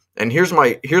rotations. And here's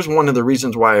one of the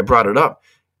reasons why I brought it up.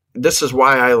 This is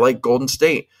why I like Golden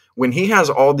State. When he has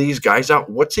all these guys out,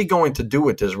 what's he going to do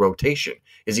with his rotation?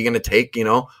 Is he going to take,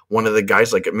 one of the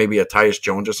guys like maybe a Tyus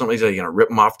Jones or something? Is he going to rip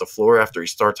him off the floor after he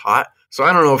starts hot? So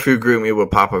I don't know if you agree with me with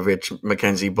Popovich,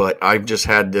 Mackenzie, but I've just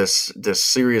had this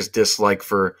serious dislike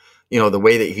for, the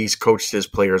way that he's coached his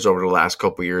players over the last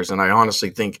couple of years. And I honestly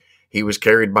think he was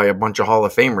carried by a bunch of Hall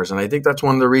of Famers. And I think that's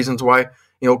one of the reasons why,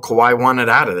 Kawhi wanted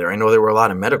out of there. I know there were a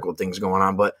lot of medical things going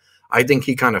on, but I think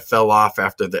he kind of fell off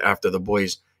after the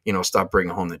boys, stopped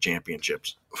bringing home the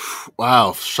championships.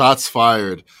 Wow, shots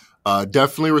fired.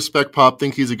 Definitely respect Pop.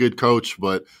 Think he's a good coach,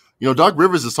 but Doc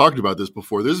Rivers has talked about this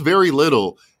before. There's very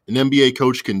little an NBA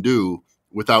coach can do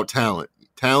without talent.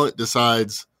 Talent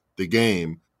decides the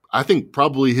game. I think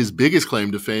probably his biggest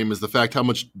claim to fame is the fact how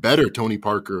much better Tony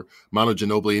Parker, Manu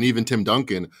Ginobili, and even Tim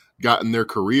Duncan got in their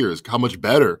careers. How much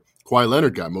better Kawhi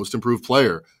Leonard got, most improved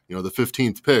player, the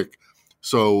 15th pick.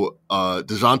 So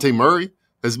DeJounte Murray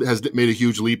has made a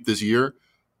huge leap this year.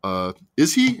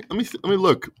 Is he? Let me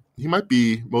look. He might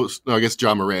be most. No, I guess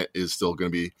John Morant is still going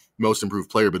to be most improved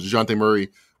player, but DeJounte Murray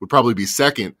would probably be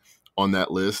second on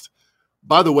that list.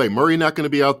 By the way, Murray not going to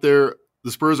be out there. The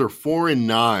Spurs are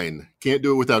 4-9. Can't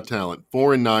do it without talent.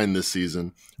 4-9 this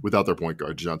season without their point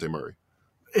guard, DeJounte Murray.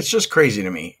 It's just crazy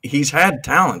to me. He's had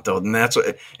talent though,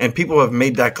 and people have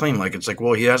made that claim. Like it's like,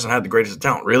 well, he hasn't had the greatest of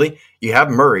talent. Really? You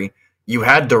have Murray. You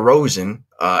had DeRozan.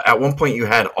 At one point, you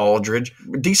had Aldridge,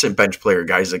 decent bench player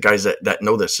guys, the guys that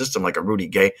know the system, like a Rudy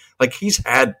Gay. Like he's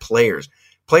had players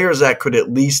that could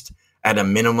at least, at a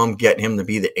minimum, get him to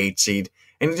be the 8 seed.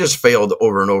 And he just failed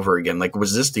over and over again. Like,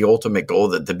 was this the ultimate goal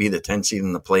to be the 10 seed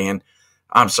in the play-in?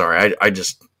 I'm sorry.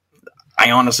 I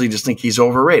honestly just think he's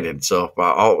overrated. So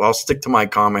I'll stick to my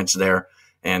comments there,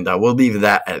 and we'll leave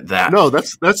that at that. No,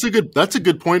 that's a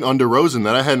good point on DeRozan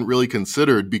that I hadn't really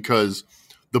considered, because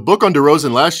the book on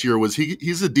DeRozan last year was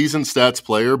he's a decent stats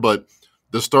player, but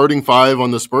the starting 5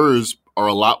 on the Spurs are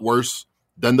a lot worse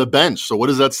than the bench. So what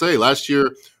does that say? Last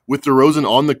year with DeRozan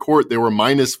on the court, they were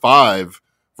 -5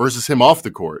 versus him off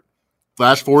the court.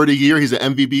 Flash forward a year, he's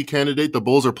an MVP candidate. The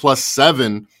Bulls are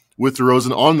 +7 with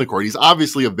DeRozan on the court. He's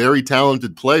obviously a very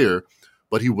talented player,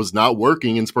 but he was not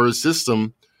working in Spurs'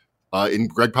 system, in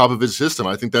Greg Popovich's system.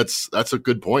 I think that's a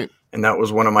good point. And that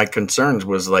was one of my concerns,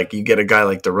 was like you get a guy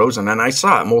like DeRozan, and I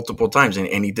saw it multiple times,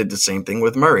 and he did the same thing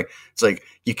with Murray. It's like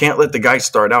you can't let the guy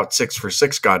start out 6 for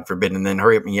 6, God forbid, and then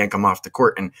hurry up and yank him off the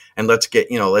court, and let's get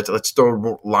let's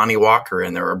throw Lonnie Walker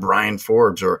in there, or Brian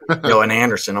Forbes, or an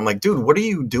Anderson. I'm like, dude, what are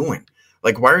you doing?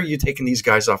 Like, why are you taking these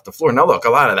guys off the floor? Now, look, a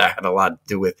lot of that had a lot to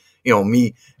do with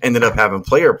me ended up having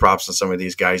player props on some of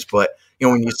these guys, but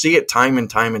when you see it time and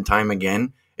time and time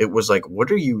again, it was like, what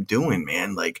are you doing,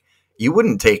 man? Like, you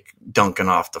wouldn't take Duncan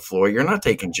off the floor. You're not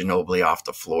taking Ginobili off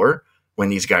the floor when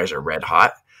these guys are red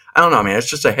hot. I don't know, man. It's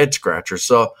just a head scratcher.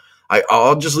 So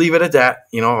I'll just leave it at that.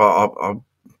 I'll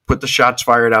put the shots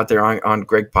fired out there on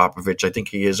Greg Popovich. I think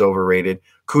he is overrated.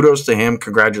 Kudos to him.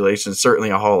 Congratulations.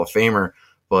 Certainly a Hall of Famer,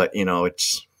 but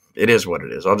it is what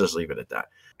it is. I'll just leave it at that.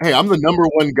 Hey, I'm the number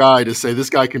one guy to say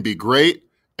this guy can be great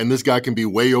and this guy can be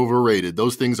way overrated.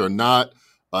 Those things are not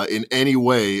in any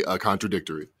way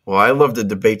contradictory. Well, I love the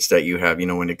debates that you have,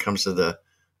 when it comes to the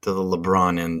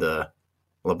LeBron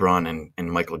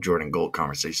and Michael Jordan GOAT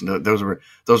conversation. Those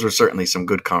were certainly some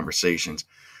good conversations.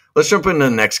 Let's jump into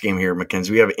the next game here,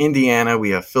 Mackenzie. We have Indiana,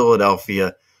 we have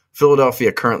Philadelphia.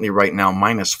 Philadelphia currently right now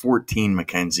 -14,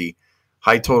 Mackenzie.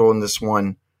 High total in this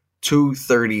one,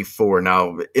 234.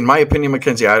 Now, in my opinion,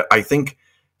 Mackenzie, I think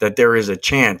that there is a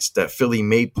chance that Philly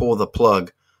may pull the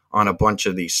plug on a bunch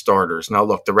of these starters. Now,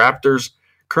 look, the Raptors,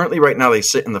 currently right now they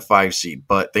sit in the 5 seed,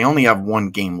 but they only have one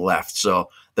game left. So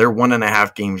they're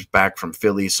 1.5 games back from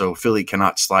Philly, so Philly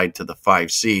cannot slide to the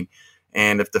 5 seed.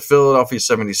 And if the Philadelphia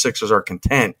 76ers are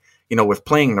content, with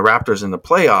playing the Raptors in the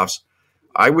playoffs,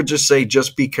 I would just say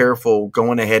just be careful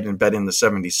going ahead and betting the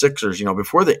 76ers,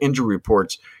 before the injury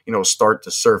reports, start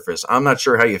to surface. I'm not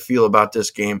sure how you feel about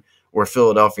this game or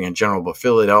Philadelphia in general, but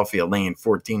Philadelphia laying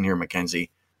 14 here,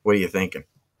 Mackenzie. What are you thinking?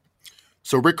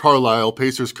 So Rick Carlisle,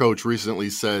 Pacers coach, recently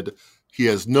said he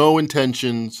has no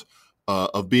intentions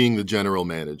of being the general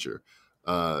manager.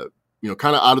 Kind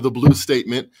of out of the blue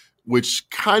statement, which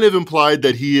kind of implied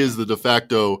that he is the de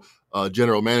facto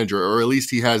general manager, or at least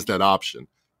he has that option.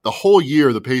 The whole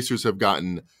year, the Pacers have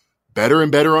gotten better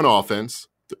and better on offense.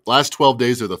 The last 12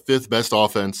 days, they're the 5th best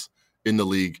offense in the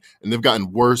league, and they've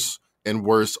gotten worse and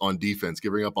worse on defense,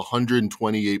 giving up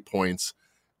 128 points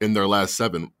in their last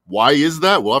 7. Why is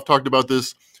that? Well, I've talked about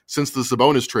this since the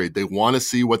Sabonis trade. They want to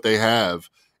see what they have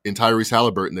in Tyrese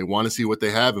Halliburton. They want to see what they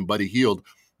have in Buddy Hield.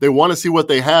 They want to see what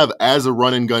they have as a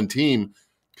run-and-gun team,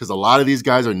 because a lot of these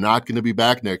guys are not going to be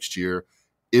back next year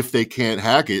if they can't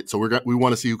hack it. So we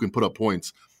want to see who can put up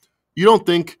points. You don't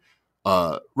think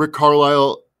Rick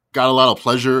Carlisle got a lot of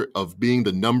pleasure of being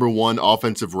the number 1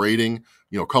 offensive rating,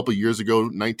 a couple years ago,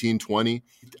 1920?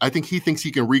 I think he thinks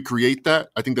he can recreate that.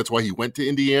 I think that's why he went to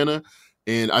Indiana.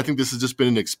 And I think this has just been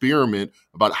an experiment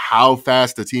about how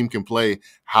fast the team can play,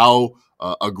 how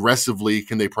aggressively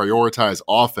can they prioritize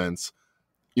offense.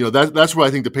 That's where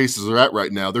I think the Pacers are at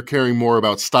right now. They're caring more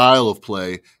about style of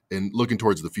play and looking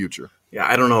towards the future. Yeah,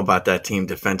 I don't know about that team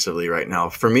defensively right now.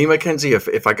 For me, Mackenzie,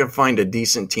 if I could find a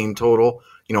decent team total,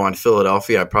 on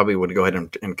Philadelphia, I probably would go ahead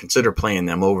and consider playing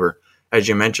them over. As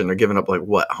you mentioned, they're giving up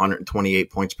 128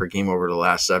 points per game over the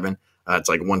last 7. It's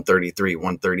like 133,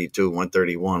 132,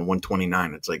 131,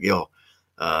 129. It's like,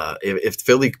 if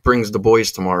Philly brings the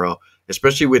boys tomorrow,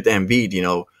 especially with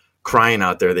Embiid, crying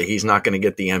out there that he's not going to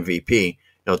get the MVP,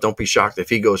 don't be shocked if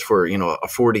he goes for, a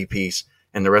 40 piece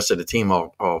and the rest of the team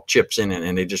all chips in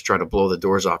and they just try to blow the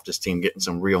doors off this team, getting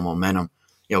some real momentum,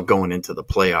 going into the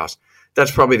playoffs.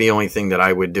 That's probably the only thing that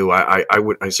I would do. I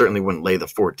certainly wouldn't lay the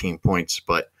 14 points,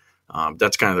 but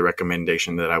that's kind of the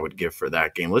recommendation that I would give for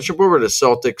that game. Let's jump over to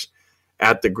Celtics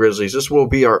at the Grizzlies. This will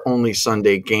be our only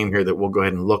Sunday game here that we'll go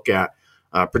ahead and look at.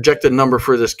 Projected number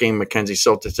for this game, Mackenzie,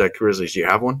 Celtics at Grizzlies. Do you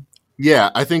have one? Yeah,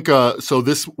 I think so.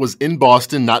 This was in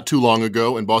Boston not too long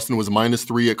ago, and Boston was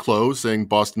 -3 at close, saying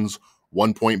Boston's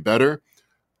 1 point better.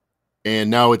 And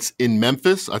now it's in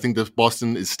Memphis. I think that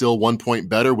Boston is still 1 point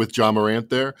better with Ja Morant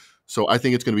there. So I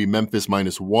think it's going to be Memphis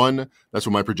 -1. That's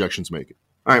what my projections make it.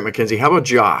 All right, Mackenzie, how about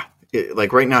Ja?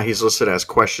 Right now he's listed as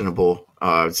questionable.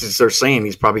 Since they're saying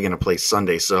he's probably going to play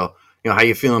Sunday. So, how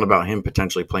you feeling about him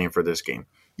potentially playing for this game?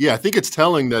 Yeah, I think it's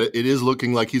telling that it is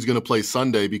looking like he's going to play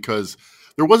Sunday, because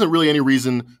there wasn't really any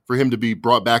reason for him to be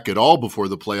brought back at all before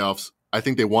the playoffs. I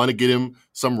think they want to get him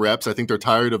some reps. I think they're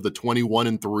tired of the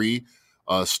 21-3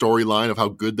 storyline of how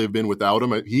good they've been without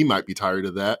him. He might be tired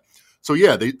of that. So,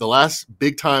 yeah, the last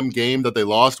big-time game that they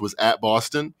lost was at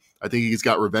Boston. I think he's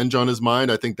got revenge on his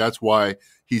mind. I think that's why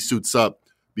he suits up,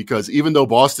 because even though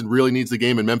Boston really needs the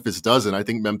game and Memphis doesn't, I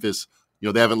think Memphis,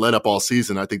 they haven't let up all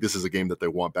season. I think this is a game that they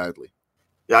want badly.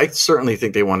 Yeah, I certainly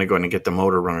think they want to go in and get the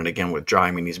motor running again with Ja.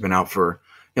 I mean, he's been out for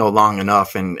long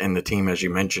enough, and the team, as you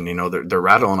mentioned, they're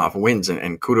rattling off wins,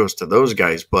 and kudos to those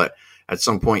guys. But at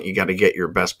some point, you got to get your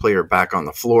best player back on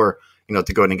the floor,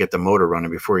 to go ahead and get the motor running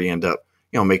before you end up,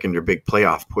 making your big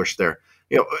playoff push there.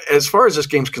 As far as this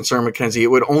game's concerned, Mackenzie,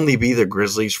 it would only be the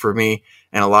Grizzlies for me,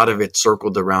 and a lot of it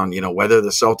circled around, whether the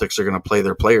Celtics are going to play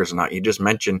their players or not. You just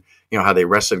mentioned, how they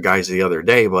rested guys the other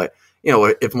day, but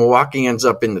if Milwaukee ends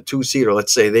up in the 2 seed, or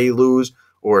let's say they lose,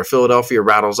 or Philadelphia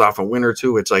rattles off a win or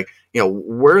two, it's like,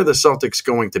 where are the Celtics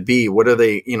going to be? What are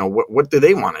they, what do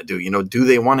they want to do? Do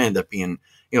they want to end up being,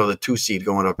 the 2 seed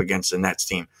going up against the Nets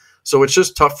team? So it's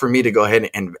just tough for me to go ahead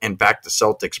and back the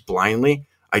Celtics blindly.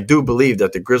 I do believe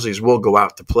that the Grizzlies will go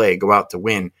out to play, go out to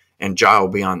win, and Ja will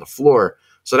be on the floor.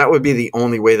 So that would be the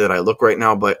only way that I look right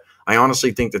now. But I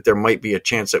honestly think that there might be a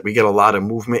chance that we get a lot of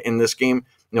movement in this game,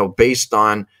 based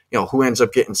on, who ends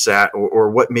up getting sat or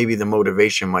what maybe the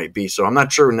motivation might be. So I'm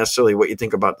not sure necessarily what you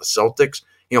think about the Celtics,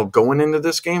 going into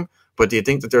this game. But do you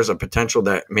think that there's a potential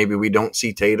that maybe we don't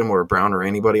see Tatum or Brown or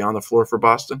anybody on the floor for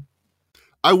Boston?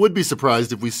 I would be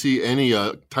surprised if we see any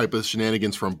type of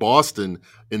shenanigans from Boston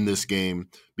in this game,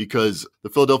 because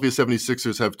the Philadelphia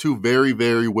 76ers have 2 very,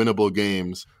 very winnable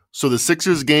games. So the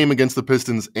Sixers game against the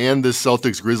Pistons and this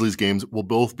Celtics-Grizzlies games will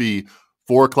both be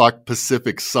 4 o'clock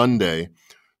Pacific Sunday.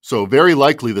 So very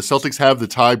likely the Celtics have the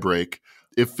tie break.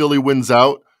 If Philly wins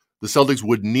out, The Celtics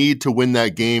would need to win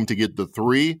that game to get the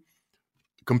 3.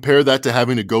 Compare that to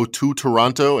having to go to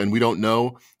Toronto, and we don't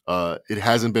know. It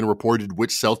hasn't been reported which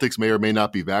Celtics may or may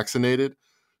not be vaccinated.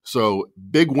 So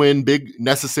big win, big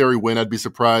necessary win. I'd be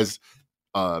surprised,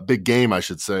 big game, I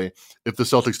should say, if the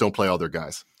Celtics don't play all their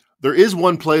guys. There is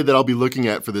one play that I'll be looking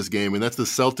at for this game, and that's the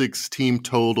Celtics team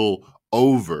total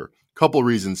over. Couple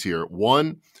reasons here.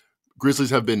 One,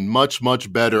 Grizzlies have been much,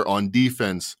 much better on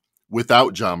defense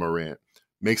without Ja Morant.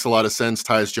 Makes a lot of sense.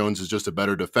 Tyus Jones is just a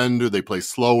better defender. They play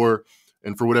slower.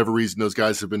 And for whatever reason, those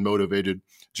guys have been motivated.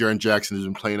 Jaren Jackson has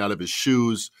been playing out of his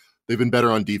shoes. They've been better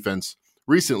on defense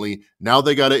recently. Now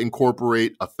they got to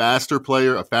incorporate a faster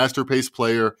player, a faster-paced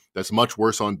player that's much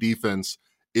worse on defense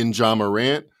in Ja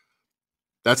Morant.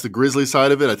 That's the Grizzlies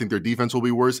side of it. I think their defense will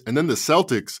be worse. And then the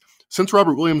Celtics, since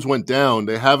Robert Williams went down,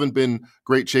 they haven't been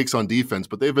great shakes on defense,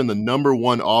 but they've been the number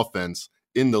 1 offense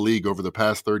in the league over the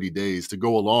past 30 days to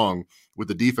go along with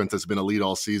the defense that's been elite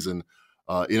all season.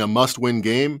 In a must-win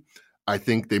game, I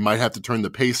think they might have to turn the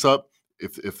pace up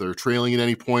if they're trailing at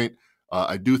any point.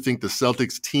 I do think the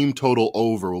Celtics team total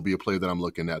over will be a play that I'm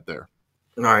looking at there.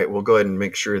 All right, we'll go ahead and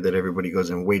make sure that everybody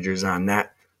goes and wagers on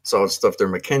that. Solid stuff there,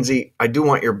 Mackenzie. I do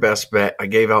want your best bet. I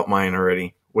gave out mine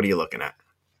already. What are you looking at?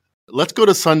 Let's go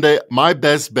to Sunday. My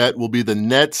best bet will be the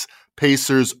Nets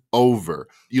Pacers over.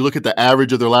 You look at the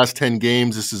average of their last 10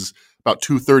 games, this is about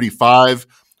 235.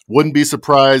 Wouldn't be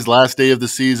surprised. Last day of the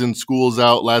season, school's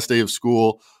out, last day of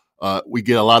school. We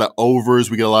get a lot of overs.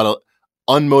 We get a lot of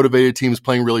unmotivated teams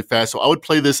playing really fast. So I would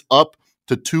play this up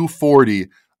to 240.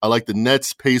 I like the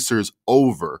Nets Pacers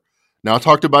over. Now, I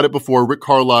talked about it before. Rick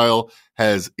Carlisle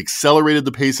has accelerated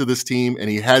the pace of this team, and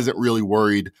he hasn't really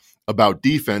worried about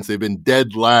defense. They've been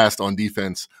dead last on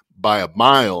defense by a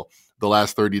mile the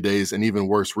last 30 days, and even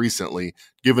worse recently,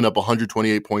 giving up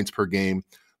 128 points per game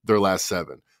their last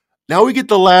 7. Now we get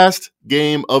the last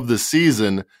game of the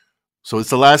season, so it's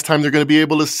the last time they're going to be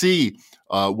able to see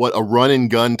what a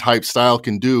run-and-gun type style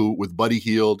can do with Buddy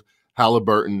Hield,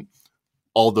 Halliburton,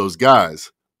 all those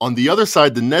guys. On the other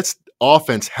side, the Nets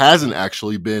offense hasn't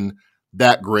actually been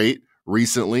that great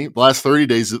recently. The last 30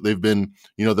 days, they've been,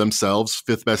 themselves,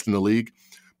 5th best in the league.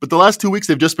 But the last 2 weeks,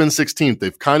 they've just been 16th.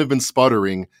 They've kind of been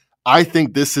sputtering. I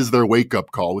think this is their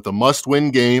wake-up call with a must-win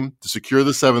game to secure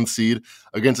the 7th seed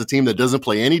against a team that doesn't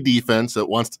play any defense, that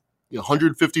wants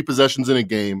 150 possessions in a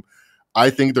game.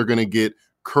 I think they're going to get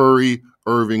Curry,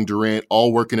 Irving, Durant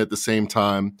all working at the same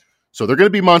time. So they're going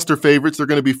to be monster favorites. They're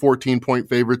going to be 14-point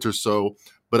favorites or so.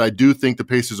 But I do think the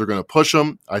Pacers are going to push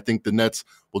them. I think the Nets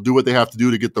will do what they have to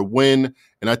do to get the win.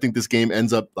 And I think this game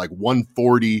ends up like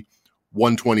 140,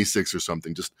 126 or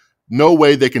something. Just no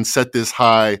way they can set this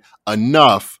high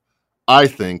enough, I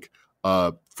think,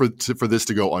 for this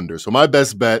to go under. So my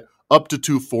best bet, up to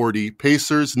 240,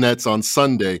 Pacers, Nets on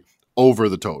Sunday, over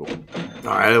the total.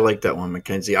 All right, I like that one,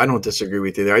 Mackenzie. I don't disagree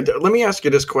with you there. Let me ask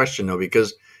you this question, though,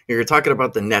 because you're talking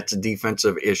about the Nets'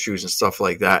 defensive issues and stuff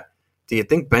like that. Do you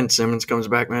think Ben Simmons comes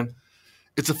back, man?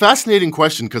 It's a fascinating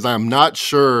question because I'm not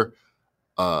sure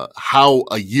how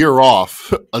a year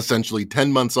off, essentially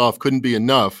 10 months off, couldn't be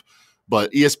enough.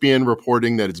 But ESPN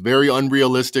reporting that it's very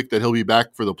unrealistic that he'll be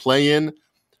back for the play-in.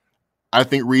 I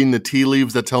think reading the tea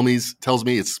leaves that tells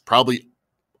me it's probably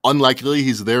unlikely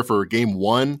he's there for game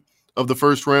 1 of the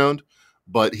first round.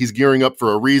 But he's gearing up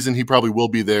for a reason. He probably will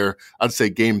be there, I'd say,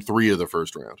 game 3 of the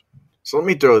first round. So let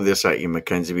me throw this at you,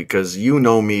 Mackenzie, because you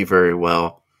know me very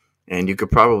well, and you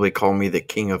could probably call me the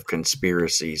king of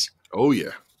conspiracies. Oh,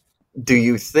 yeah. Do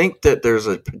you think that there's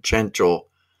a potential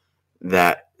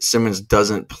that Simmons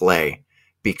doesn't play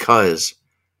because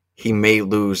he may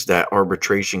lose that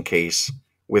arbitration case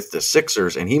with the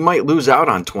Sixers, and he might lose out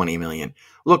on $20 million?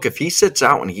 Look, if he sits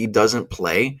out and he doesn't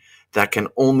play, that can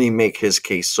only make his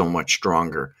case so much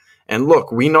stronger. And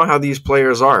look, we know how these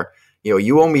players are.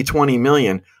 You owe me $20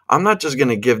 million. I'm not just going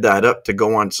to give that up to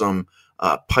go on some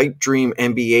pipe dream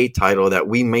NBA title that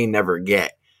we may never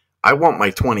get. I want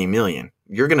my $20 million.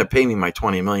 You're going to pay me my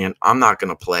 $20 million. I'm not going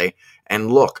to play. And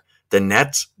look, the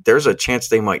Nets, there's a chance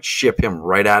they might ship him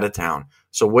right out of town.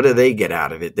 So what do they get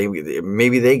out of it?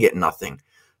 Maybe they get nothing.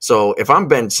 So if I'm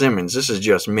Ben Simmons, this is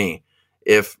just me.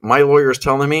 If my lawyer is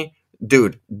telling me,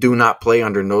 dude, do not play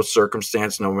under no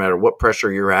circumstance, no matter what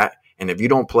pressure you're at. And if you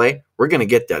don't play, we're going to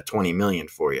get that $20 million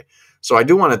for you. So I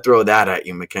do want to throw that at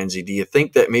you, Mackenzie. Do you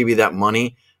think that maybe that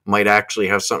money might actually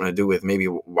have something to do with maybe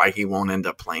why he won't end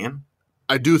up playing?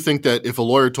 I do think that if a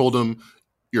lawyer told him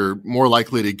you're more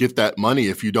likely to get that money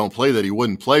if you don't play, that he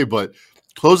wouldn't play. But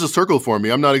close the circle for me.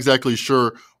 I'm not exactly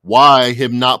sure why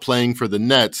him not playing for the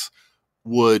Nets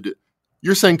would –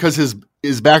 you're saying because his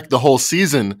is back the whole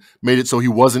season made it so he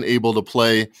wasn't able to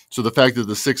play. So the fact that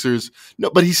the Sixers, no,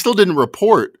 but he still didn't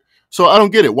report. So I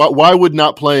don't get it. Why would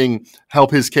not playing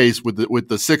help his case with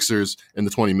the Sixers and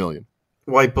the $20 million?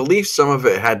 Well, I believe some of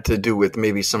it had to do with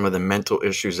maybe some of the mental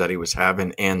issues that he was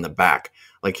having and the back.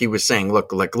 Like he was saying,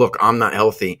 look, I'm not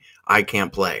healthy. I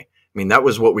can't play. I mean, that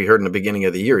was what we heard in the beginning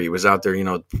of the year. He was out there,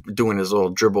 doing his little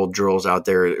dribble drills out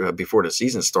there before the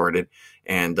season started.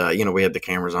 And, we had the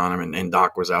cameras on him and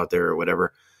Doc was out there or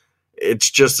whatever.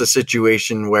 It's just a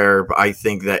situation where I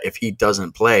think that if he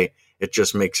doesn't play, it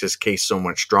just makes his case so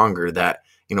much stronger that,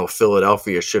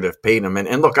 Philadelphia should have paid him.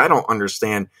 And look, I don't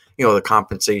understand, the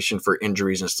compensation for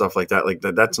injuries and stuff like that. Like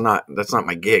that's not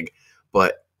my gig.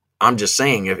 But I'm just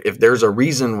saying if there's a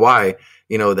reason why,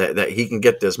 that he can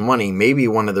get this money, maybe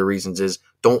one of the reasons is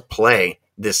don't play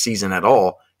this season at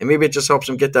all. And maybe it just helps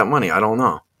him get that money. I don't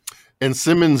know. And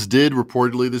Simmons did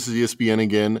reportedly, this is ESPN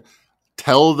again,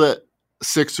 tell the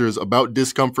Sixers about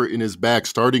discomfort in his back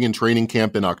starting in training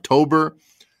camp in October.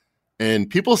 And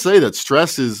people say that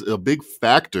stress is a big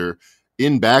factor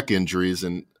in back injuries.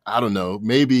 And I don't know,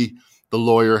 maybe the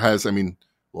lawyer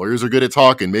lawyers are good at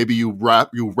talking. Maybe you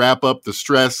wrap up the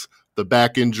stress, the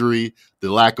back injury,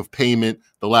 the lack of payment,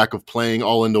 the lack of playing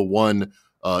all into one,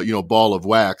 ball of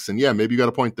wax. And yeah, maybe you got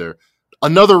a point there.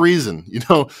 Another reason,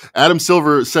 Adam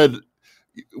Silver said,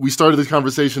 we started this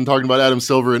conversation talking about Adam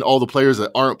Silver and all the players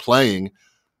that aren't playing.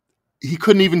 He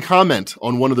couldn't even comment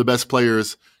on one of the best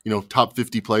players, top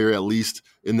 50 player at least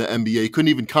in the NBA. He couldn't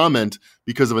even comment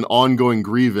because of an ongoing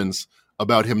grievance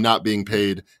about him not being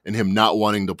paid and him not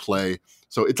wanting to play.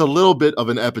 So it's a little bit of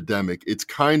an epidemic. It's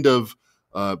kind of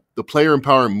the player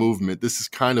empowerment movement. This is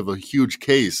kind of a huge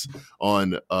case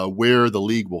on where the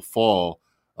league will fall.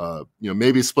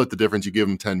 Maybe split the difference. You give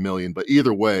him $10 million, but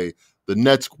either way, the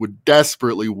Nets would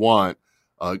desperately want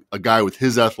a guy with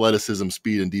his athleticism,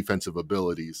 speed, and defensive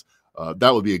abilities.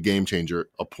 That would be a game changer,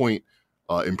 a point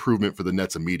improvement for the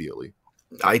Nets immediately.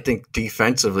 I think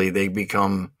defensively they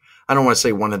become, I don't want to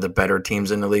say one of the better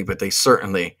teams in the league, but they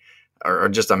certainly are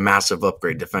just a massive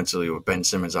upgrade defensively with Ben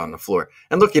Simmons on the floor.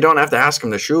 And look, you don't have to ask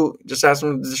him to shoot. Just ask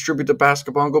him to distribute the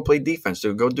basketball and go play defense.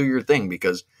 Go do your thing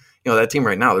because, that team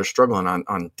right now, they're struggling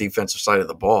on defensive side of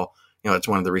the ball. It's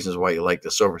one of the reasons why you like the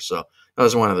Silver. So that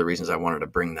was one of the reasons I wanted to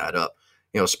bring that up.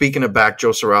 Speaking of back, Joe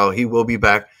Sorrell, he will be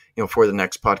back, for the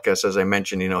next podcast. As I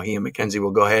mentioned, he and Mackenzie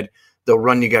will go ahead. They'll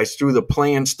run you guys through the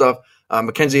play-in stuff.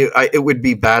 Mackenzie, it would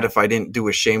be bad if I didn't do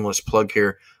a shameless plug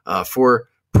here for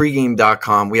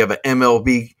pregame.com. We have an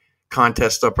MLB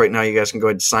contest up right now. You guys can go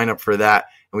ahead and sign up for that.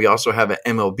 And we also have an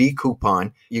MLB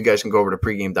coupon. You guys can go over to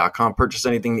pregame.com, purchase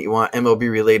anything that you want,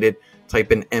 MLB related,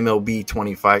 type in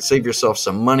MLB25, save yourself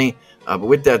some money. But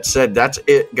with that said, that's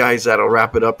it, guys. That'll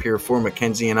wrap it up here for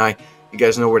Mackenzie and I. You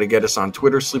guys know where to get us on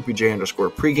Twitter,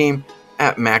 SleepyJ_pregame,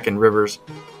 at Mac and Rivers.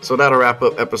 So that'll wrap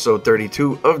up episode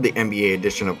 32 of the NBA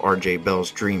edition of RJ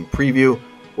Bell's Dream Preview.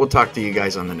 We'll talk to you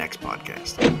guys on the next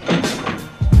podcast.